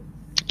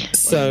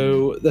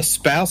 So the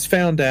spouse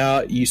found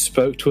out, you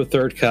spoke to a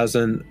third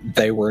cousin,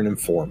 they were an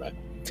informant.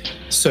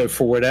 So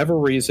for whatever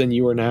reason,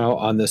 you are now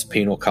on this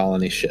penal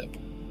colony ship.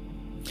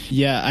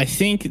 Yeah, I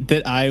think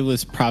that I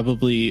was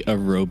probably a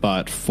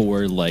robot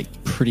for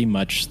like pretty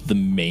much the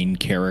main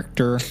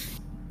character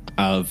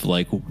of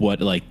like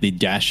the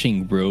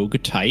dashing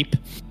rogue type.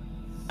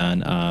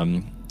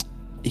 And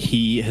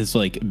he has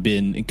like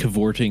been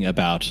cavorting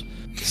about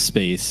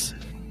space,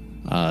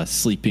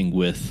 sleeping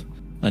with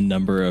a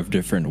number of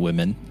different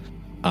women.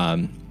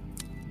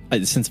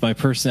 Since my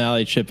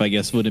personality chip, I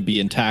guess, wouldn't be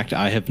intact,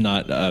 I have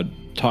not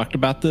talked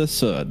about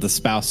this. The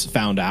spouse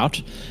found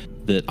out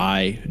that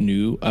I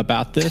knew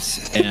about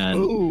this, and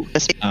Ooh,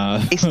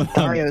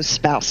 Mario's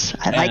spouse.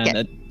 I like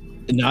it.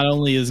 Not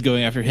only is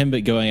going after him,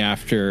 but going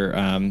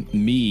after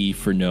me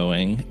for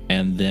knowing,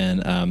 and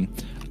then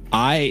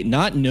I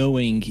not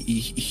knowing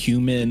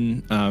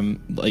human,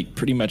 like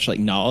pretty much like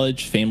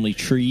knowledge, family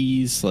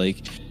trees,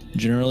 like.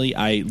 Generally,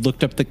 I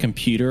looked up the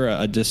computer,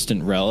 a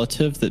distant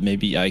relative that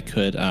maybe I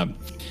could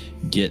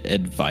get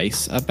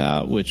advice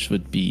about, which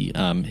would be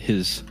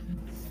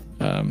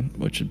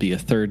which would be a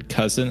third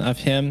cousin of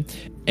him.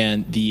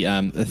 And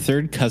the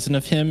third cousin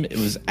of him, it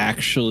was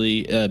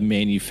actually a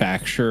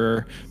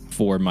manufacturer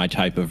for my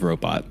type of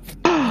robot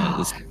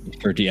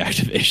for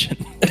deactivation.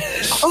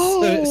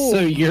 So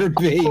you're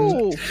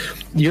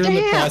you're in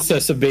the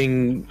process of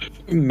being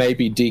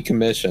maybe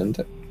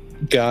decommissioned.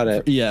 Got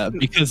it. Yeah,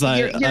 because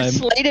you're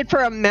slated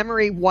for a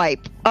memory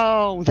wipe.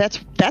 Oh, that's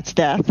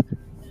death.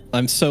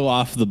 I'm so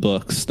off the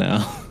books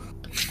now.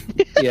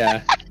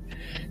 Yeah.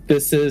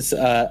 This is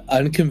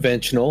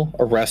unconventional,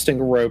 arresting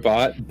a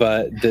robot,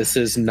 but this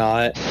is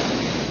not,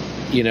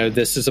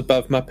 this is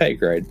above my pay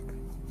grade.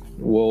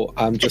 Well,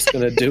 I'm just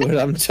going to do what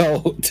I'm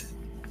told.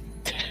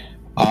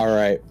 All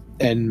right.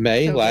 And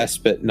May,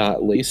 last but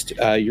not least,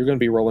 you're going to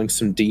be rolling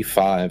some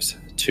D5s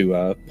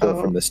to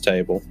pull from this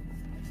table.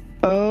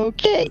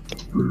 Okay.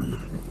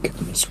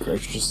 Goodness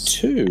gracious.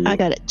 2. I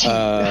got it. 2.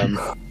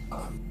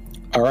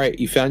 All right.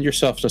 You found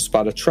yourself in a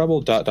spot of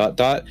trouble. ...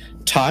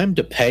 Time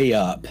to pay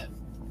up.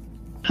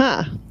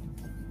 Huh.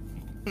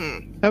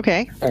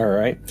 Okay. All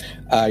right.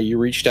 You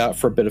reached out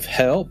for a bit of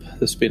help.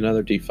 This would be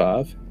another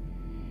D5.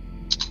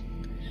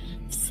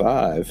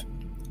 5.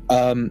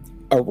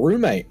 A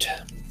roommate.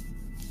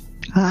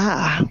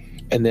 Ah.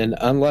 And then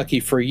unlucky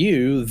for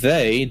you,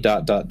 they ...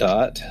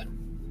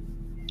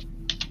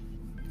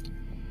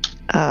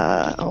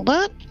 Hold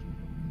on.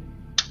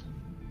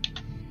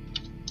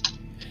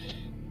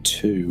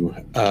 2.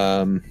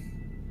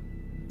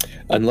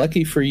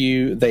 Unlucky for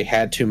you, they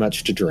had too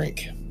much to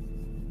drink.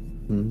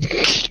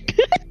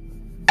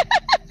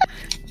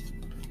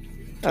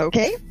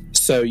 Okay.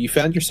 So you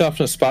found yourself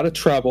in a spot of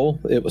trouble.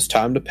 It was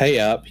time to pay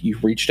up. You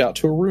reached out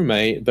to a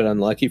roommate, but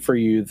unlucky for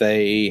you,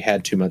 they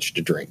had too much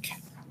to drink.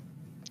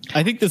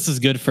 I think this is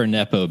good for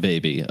Nepo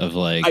baby of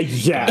like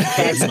This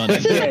is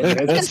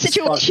a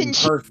situation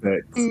she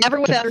perfect. never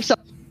would have found herself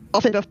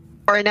in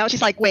before, and now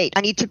she's like, wait,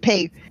 I need to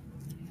pay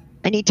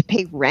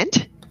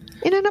rent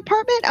in an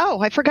apartment? Oh,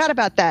 I forgot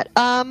about that.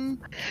 My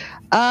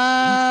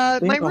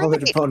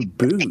roommate, all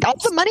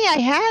the money I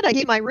had, I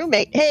gave my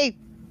roommate. Hey,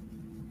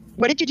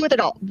 what did you do with it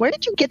all? Where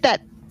did you get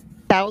that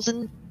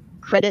 1,000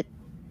 credit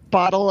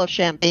bottle of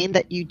champagne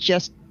that you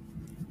just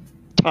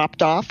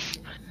topped off?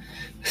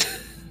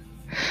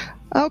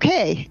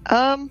 Okay.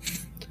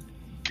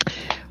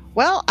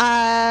 Well,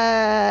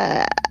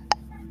 I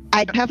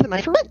don't have the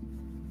money for rent.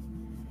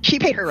 She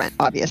paid her rent,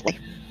 obviously,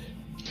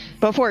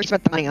 before she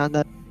spent the money on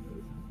the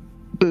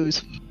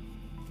booze.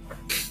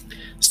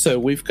 So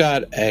we've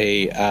got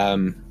a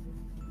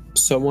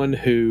someone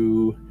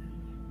who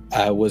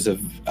was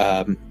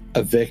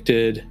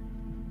evicted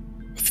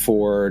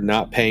for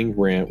not paying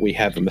rent. We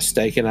have a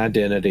mistaken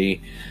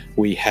identity.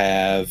 We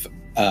have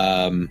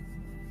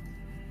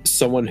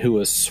someone who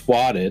was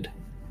swatted,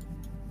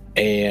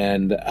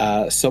 and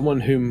someone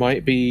who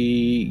might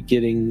be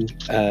getting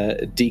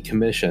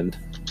decommissioned,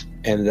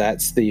 and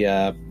that's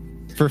the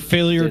for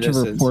failure to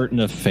report an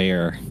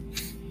affair.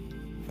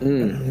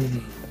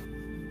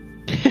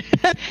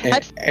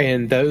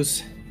 And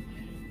those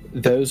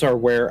are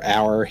where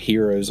our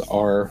heroes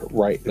are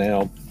right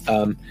now.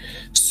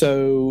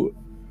 So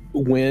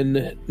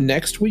when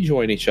next we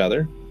join each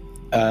other,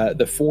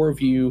 the four of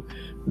you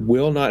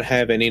will not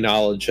have any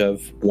knowledge of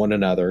one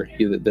another.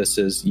 This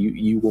is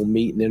you will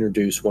meet and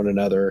introduce one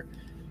another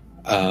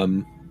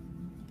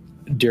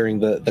during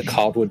the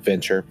Caldwood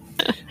venture.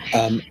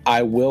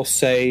 I will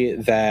say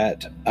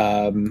that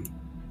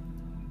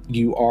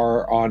you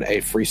are on a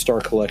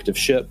Freestar Collective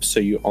ship, so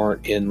you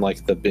aren't in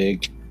like the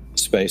big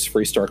space.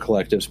 Freestar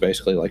Collective's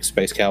basically like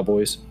Space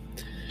Cowboys.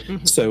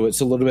 Mm-hmm. So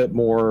it's a little bit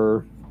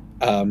more,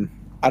 I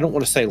don't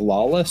want to say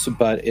lawless,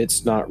 but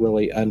it's not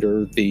really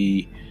under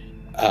the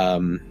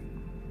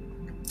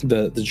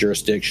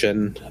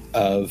jurisdiction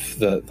of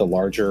the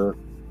larger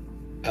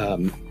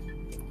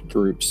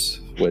groups,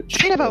 which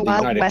kind of a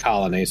Wild United West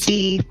Colonies,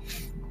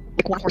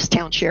 like one horse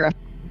town sheriff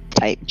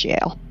type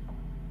jail.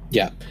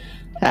 Yeah.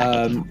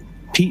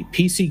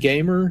 PC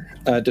Gamer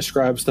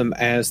describes them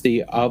as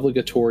the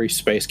obligatory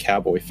Space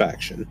Cowboy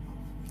faction.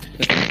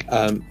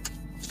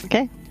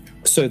 Okay.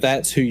 So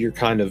that's who you're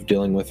kind of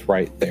dealing with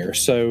right there.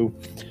 So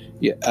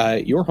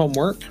your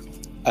homework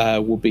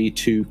will be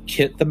to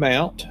kit them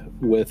out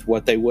with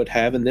what they would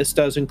have, and this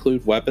does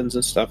include weapons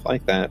and stuff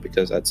like that,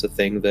 because that's a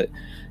thing that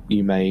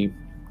you may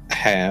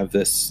have.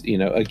 This,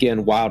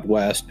 again, Wild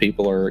West,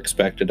 people are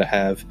expected to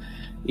have,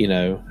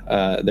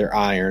 their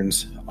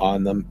irons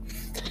on them.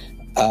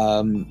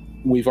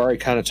 We've already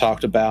kind of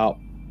talked about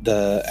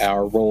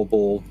our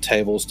rollable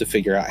tables to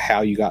figure out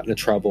how you got into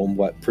trouble and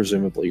what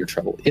presumably your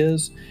trouble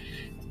is.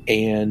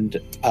 And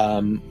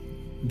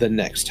the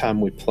next time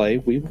we play,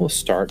 we will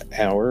start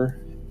our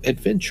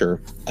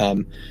adventure.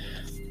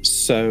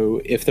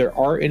 So if there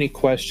are any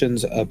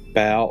questions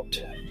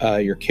about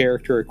your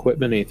character,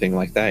 equipment, anything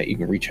like that, you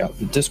can reach out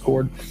to the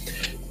Discord.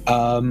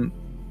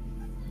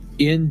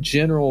 In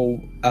general,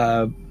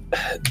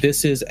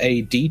 this is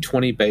a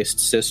D20 based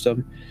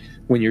system.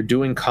 When you're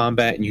doing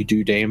combat and you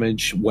do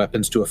damage,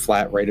 weapons do a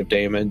flat rate of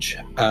damage.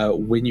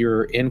 When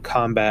you're in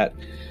combat,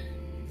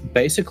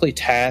 basically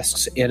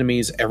tasks,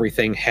 enemies,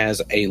 everything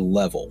has a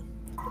level.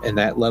 And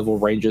that level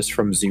ranges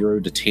from 0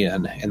 to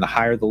 10. And the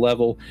higher the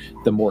level,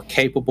 the more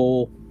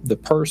capable the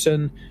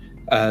person,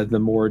 the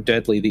more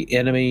deadly the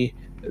enemy,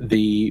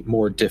 the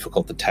more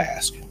difficult the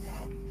task.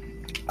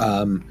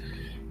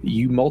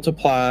 You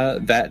multiply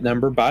that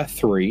number by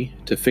 3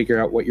 to figure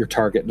out what your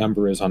target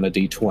number is on a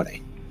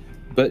D20.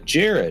 But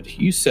Jerad,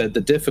 you said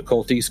the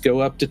difficulties go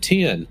up to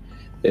 10.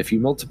 If you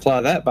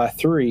multiply that by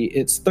 3,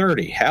 it's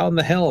 30. How in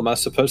the hell am I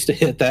supposed to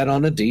hit that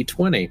on a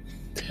D20?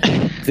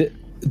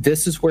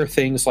 This is where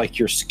things like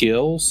your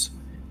skills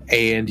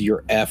and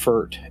your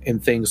effort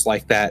and things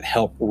like that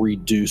help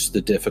reduce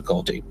the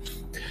difficulty.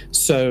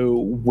 So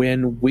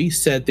when we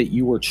said that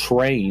you were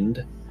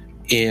trained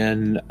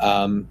in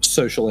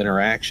social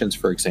interactions,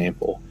 for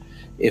example,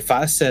 if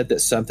I said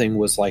that something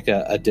was like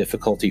a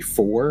difficulty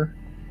 4,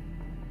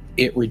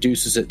 it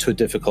reduces it to a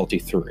difficulty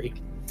 3.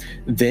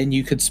 then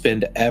you could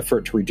spend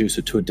effort to reduce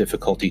it to a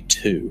difficulty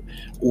 2.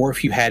 Or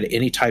if you had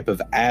any type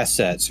of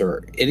assets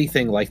or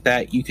anything like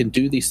that, you can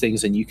do these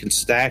things and you can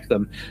stack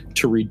them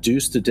to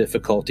reduce the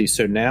difficulty.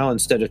 So now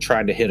instead of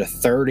trying to hit a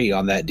 30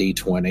 on that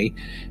D20,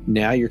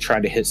 now you're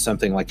trying to hit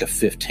something like a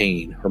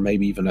 15 or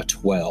maybe even a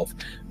 12,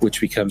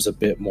 which becomes a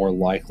bit more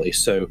likely.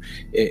 So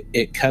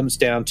it comes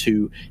down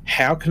to,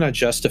 how can I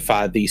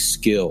justify these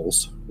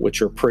skills,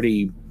 which are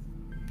pretty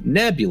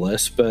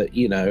nebulous, but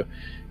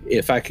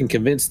if I can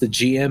convince the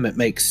GM it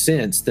makes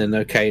sense, then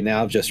okay,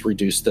 now I've just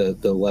reduced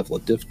the level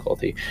of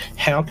difficulty.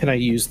 How can I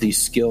use these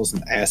skills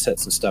and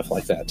assets and stuff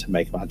like that to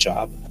make my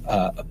job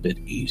a bit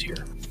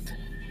easier?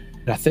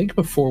 And I think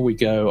before we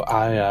go,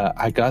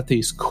 I got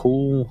these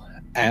cool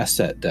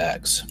asset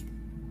decks.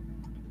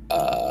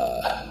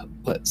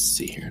 Let's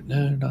see here.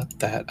 No, not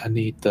that. I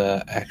need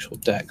the actual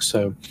deck.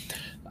 So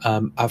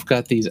I've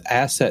got these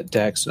asset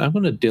decks, and I'm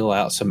going to deal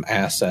out some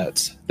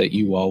assets that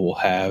you all will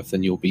have,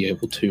 then you'll be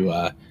able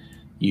to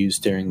use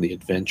during the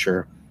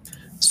adventure.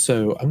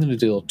 So I'm going to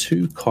deal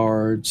 2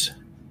 cards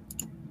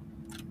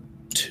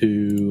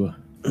to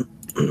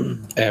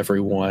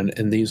everyone,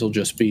 and these will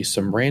just be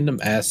some random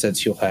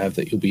assets you'll have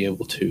that you'll be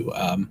able to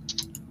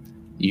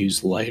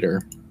use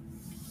later.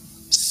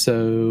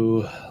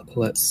 So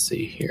let's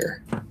see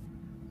here.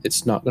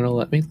 It's not going to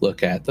let me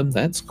look at them.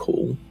 That's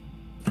cool.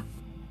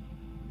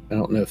 I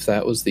don't know if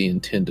that was the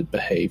intended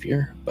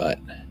behavior, but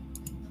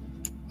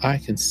I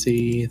can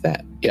see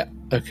that. Yeah,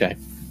 okay.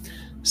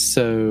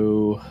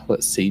 So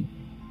let's see.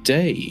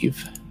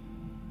 Dave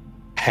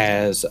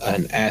has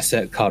an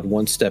asset called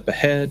One Step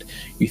Ahead.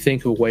 You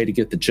think of a way to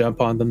get the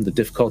jump on them. The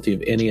difficulty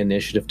of any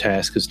initiative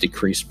task is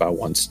decreased by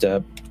 1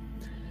 step.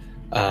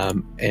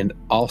 And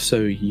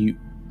also,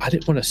 I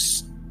didn't want to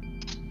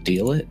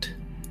steal it.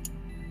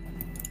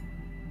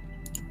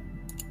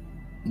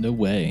 No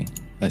way.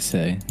 I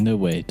say, no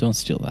way. Don't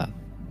steal that.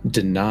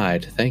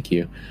 Denied. Thank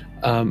you.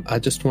 I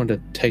just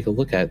wanted to take a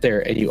look at it there.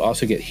 And you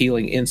also get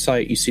Healing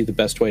Insight. You see the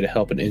best way to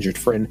help an injured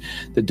friend.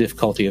 The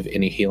difficulty of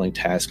any healing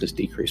task is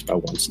decreased by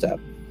 1 step.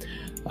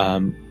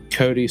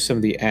 Cody, some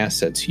of the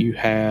assets you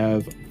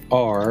have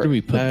are... Where do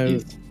we put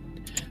these?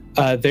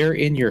 They're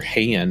in your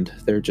hand.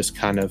 They're just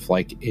kind of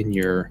like in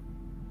your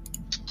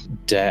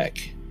deck.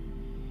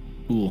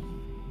 Cool.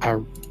 I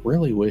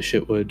really wish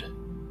it would...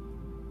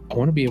 I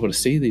want to be able to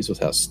see these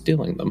without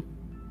stealing them.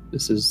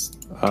 This is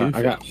goofy.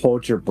 I got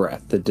Hold Your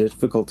Breath. The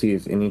difficulty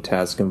of any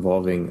task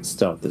involving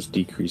stealth is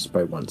decreased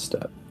by 1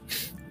 step.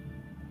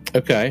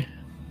 Okay.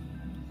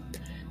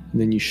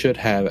 And then you should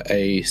have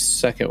a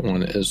second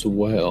one as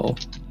well.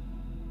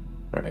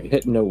 All right,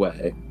 hit No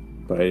Way,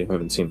 but I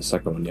haven't seen the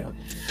second one yet.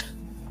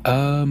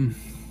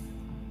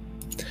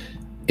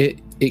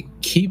 It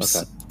keeps...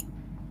 Okay.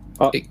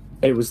 Oh,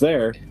 it was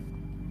there.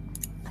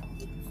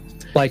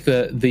 Like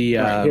the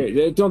right,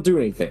 here, don't do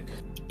anything.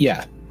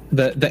 Yeah.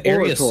 The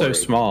area is so Oratory.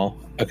 small.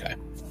 Okay.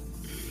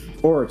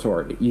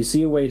 Oratory. You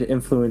see a way to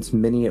influence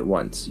many at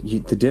once.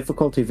 The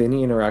difficulty of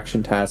any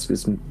interaction task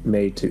is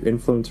made to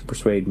influence or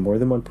persuade more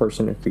than one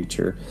person or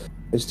creature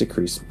is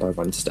decreased by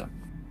 1 step.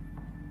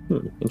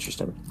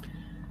 Interesting.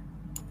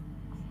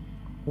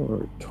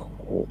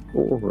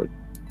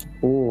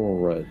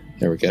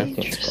 There we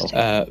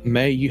go.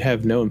 May, you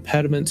have no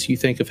impediments. You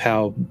think of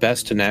how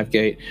best to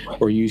navigate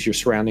or use your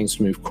surroundings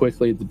to move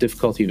quickly. The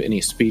difficulty of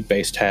any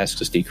speed-based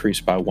task is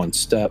decreased by 1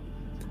 step.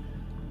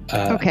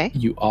 Okay.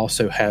 You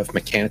also have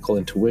Mechanical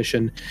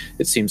Intuition.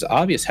 It seems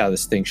obvious how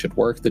this thing should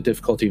work. The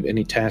difficulty of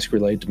any task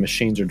related to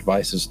machines or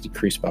devices is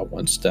decreased by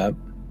 1 step.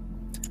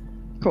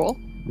 Cool.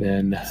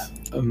 Then,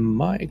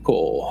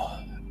 Michael,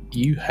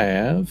 you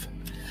have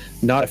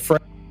Not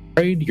Afraid.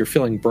 You're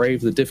feeling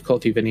brave. The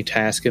difficulty of any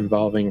task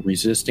involving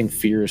resisting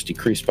fear is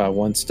decreased by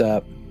 1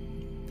 step.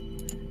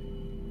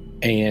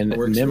 And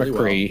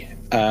Mimicry,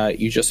 really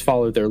you just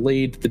follow their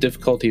lead. The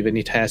difficulty of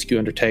any task you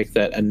undertake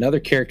that another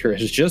character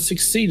has just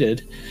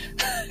succeeded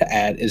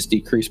at is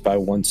decreased by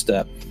 1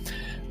 step.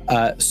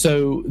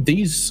 So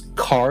these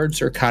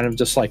cards are kind of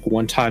just like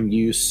one-time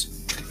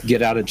use,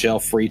 get out of jail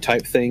free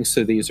type things.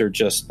 So these are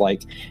just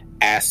like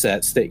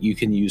assets that you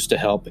can use to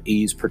help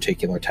ease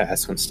particular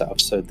tasks and stuff.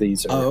 So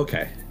these are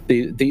okay.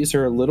 These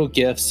are little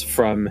gifts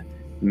from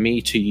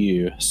me to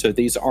you. So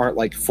these aren't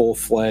like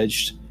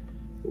full-fledged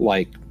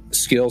like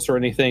skills or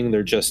anything.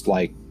 They're just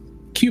like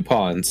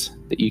coupons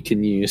that you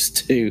can use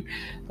to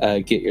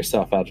get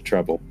yourself out of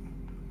trouble.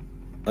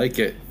 Like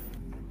it.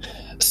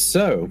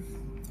 So,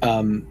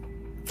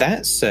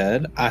 that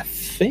said, I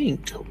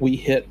think we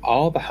hit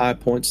all the high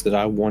points that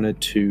I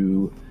wanted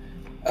to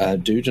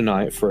do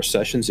tonight for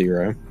session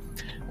 0.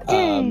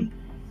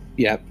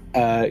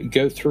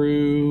 Go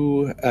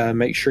through,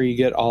 make sure you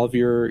get all of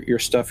your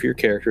stuff for your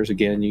characters.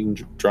 Again, you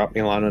can drop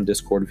me a line on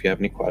Discord if you have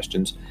any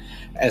questions.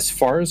 As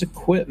far as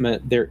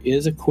equipment, there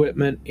is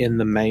equipment in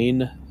the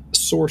main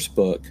source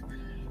book,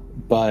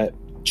 but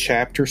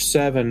Chapter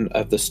 7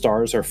 of the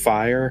Stars Are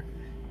Fire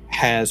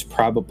has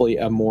probably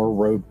a more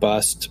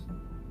robust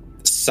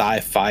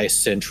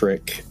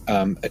sci-fi-centric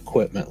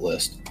equipment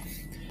list.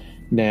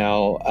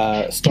 Now,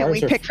 Can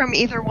we pick from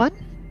either one?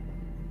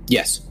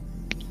 Yes.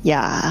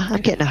 Yeah,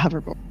 I'm getting a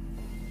hoverboard.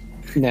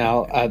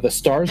 Now, the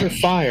Stars of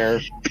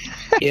Fire,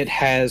 it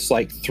has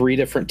like 3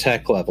 different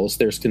tech levels.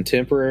 There's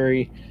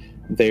contemporary,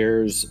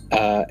 there's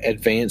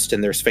advanced,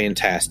 and there's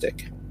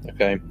fantastic.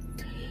 Okay,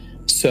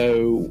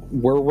 so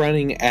we're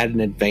running at an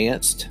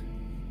advanced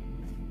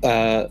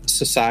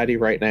society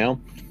right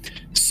now.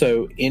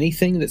 So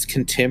anything that's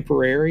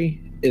contemporary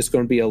is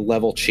going to be a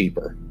level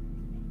cheaper,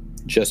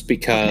 just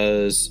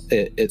because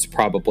it's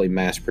probably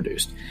mass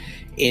produced.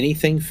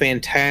 Anything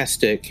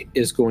fantastic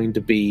is going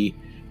to be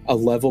a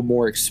level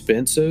more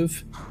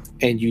expensive,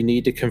 and you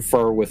need to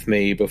confer with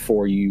me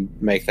before you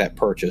make that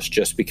purchase,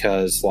 just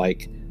because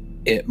like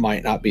it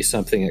might not be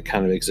something that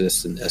kind of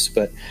exists in this.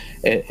 But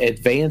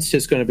advanced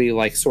is going to be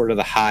like sort of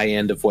the high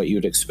end of what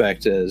you'd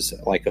expect as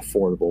like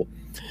affordable.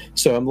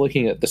 So I'm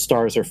looking at the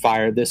Stars Are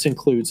Fire. This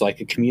includes like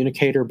a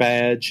communicator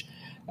badge,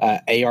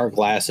 AR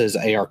glasses,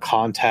 AR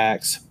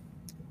contacts.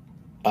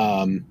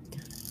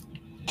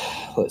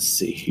 Let's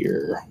see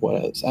here.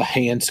 What else? A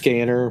hand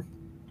scanner,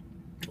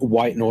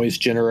 white noise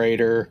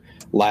generator,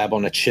 lab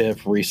on a chip,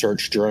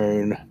 research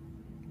drone,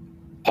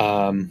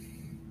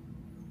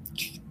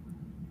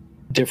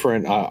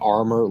 different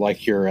armor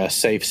like your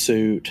safe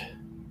suit,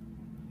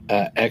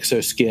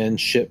 exoskin,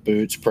 ship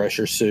boots,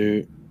 pressure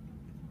suit,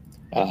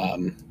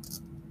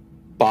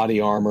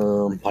 body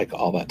armor, like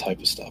all that type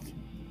of stuff.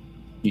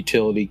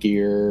 Utility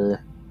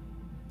gear,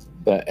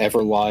 the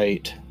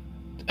Everlight,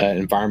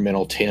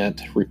 environmental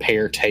tent,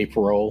 repair tape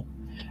roll.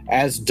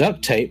 As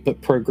duct tape,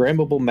 but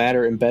programmable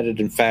matter embedded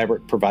in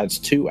fabric provides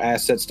 2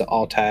 assets to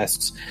all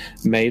tasks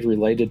made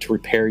related to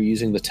repair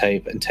using the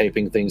tape and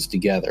taping things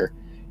together.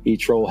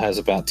 Each roll has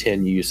about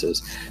 10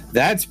 uses.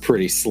 That's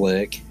pretty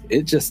slick.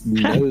 It just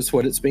knows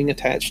what it's being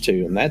attached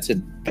to, and that's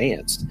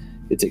advanced.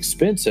 It's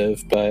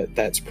expensive, but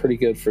that's pretty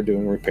good for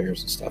doing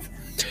repairs and stuff.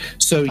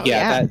 So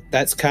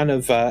that's kind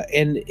of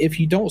and if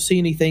you don't see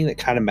anything that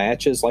kind of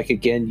matches, like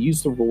again,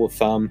 use the rule of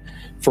thumb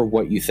for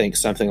what you think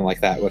something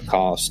like that would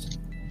cost,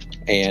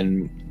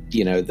 and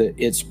you know that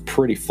it's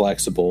pretty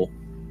flexible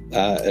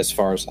as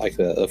far as like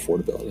the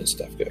affordability and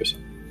stuff goes.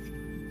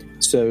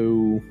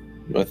 So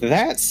with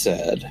that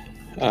said,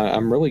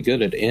 I'm really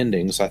good at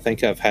endings. I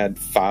think I've had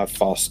 5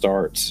 false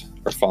starts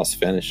or false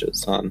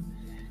finishes on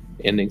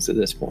endings at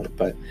this point,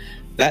 but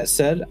that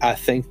said, I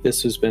think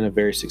this has been a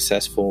very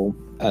successful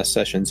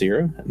session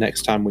 0.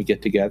 Next time we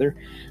get together,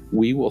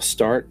 we will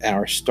start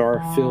our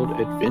Starfield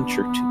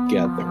adventure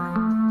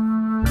together.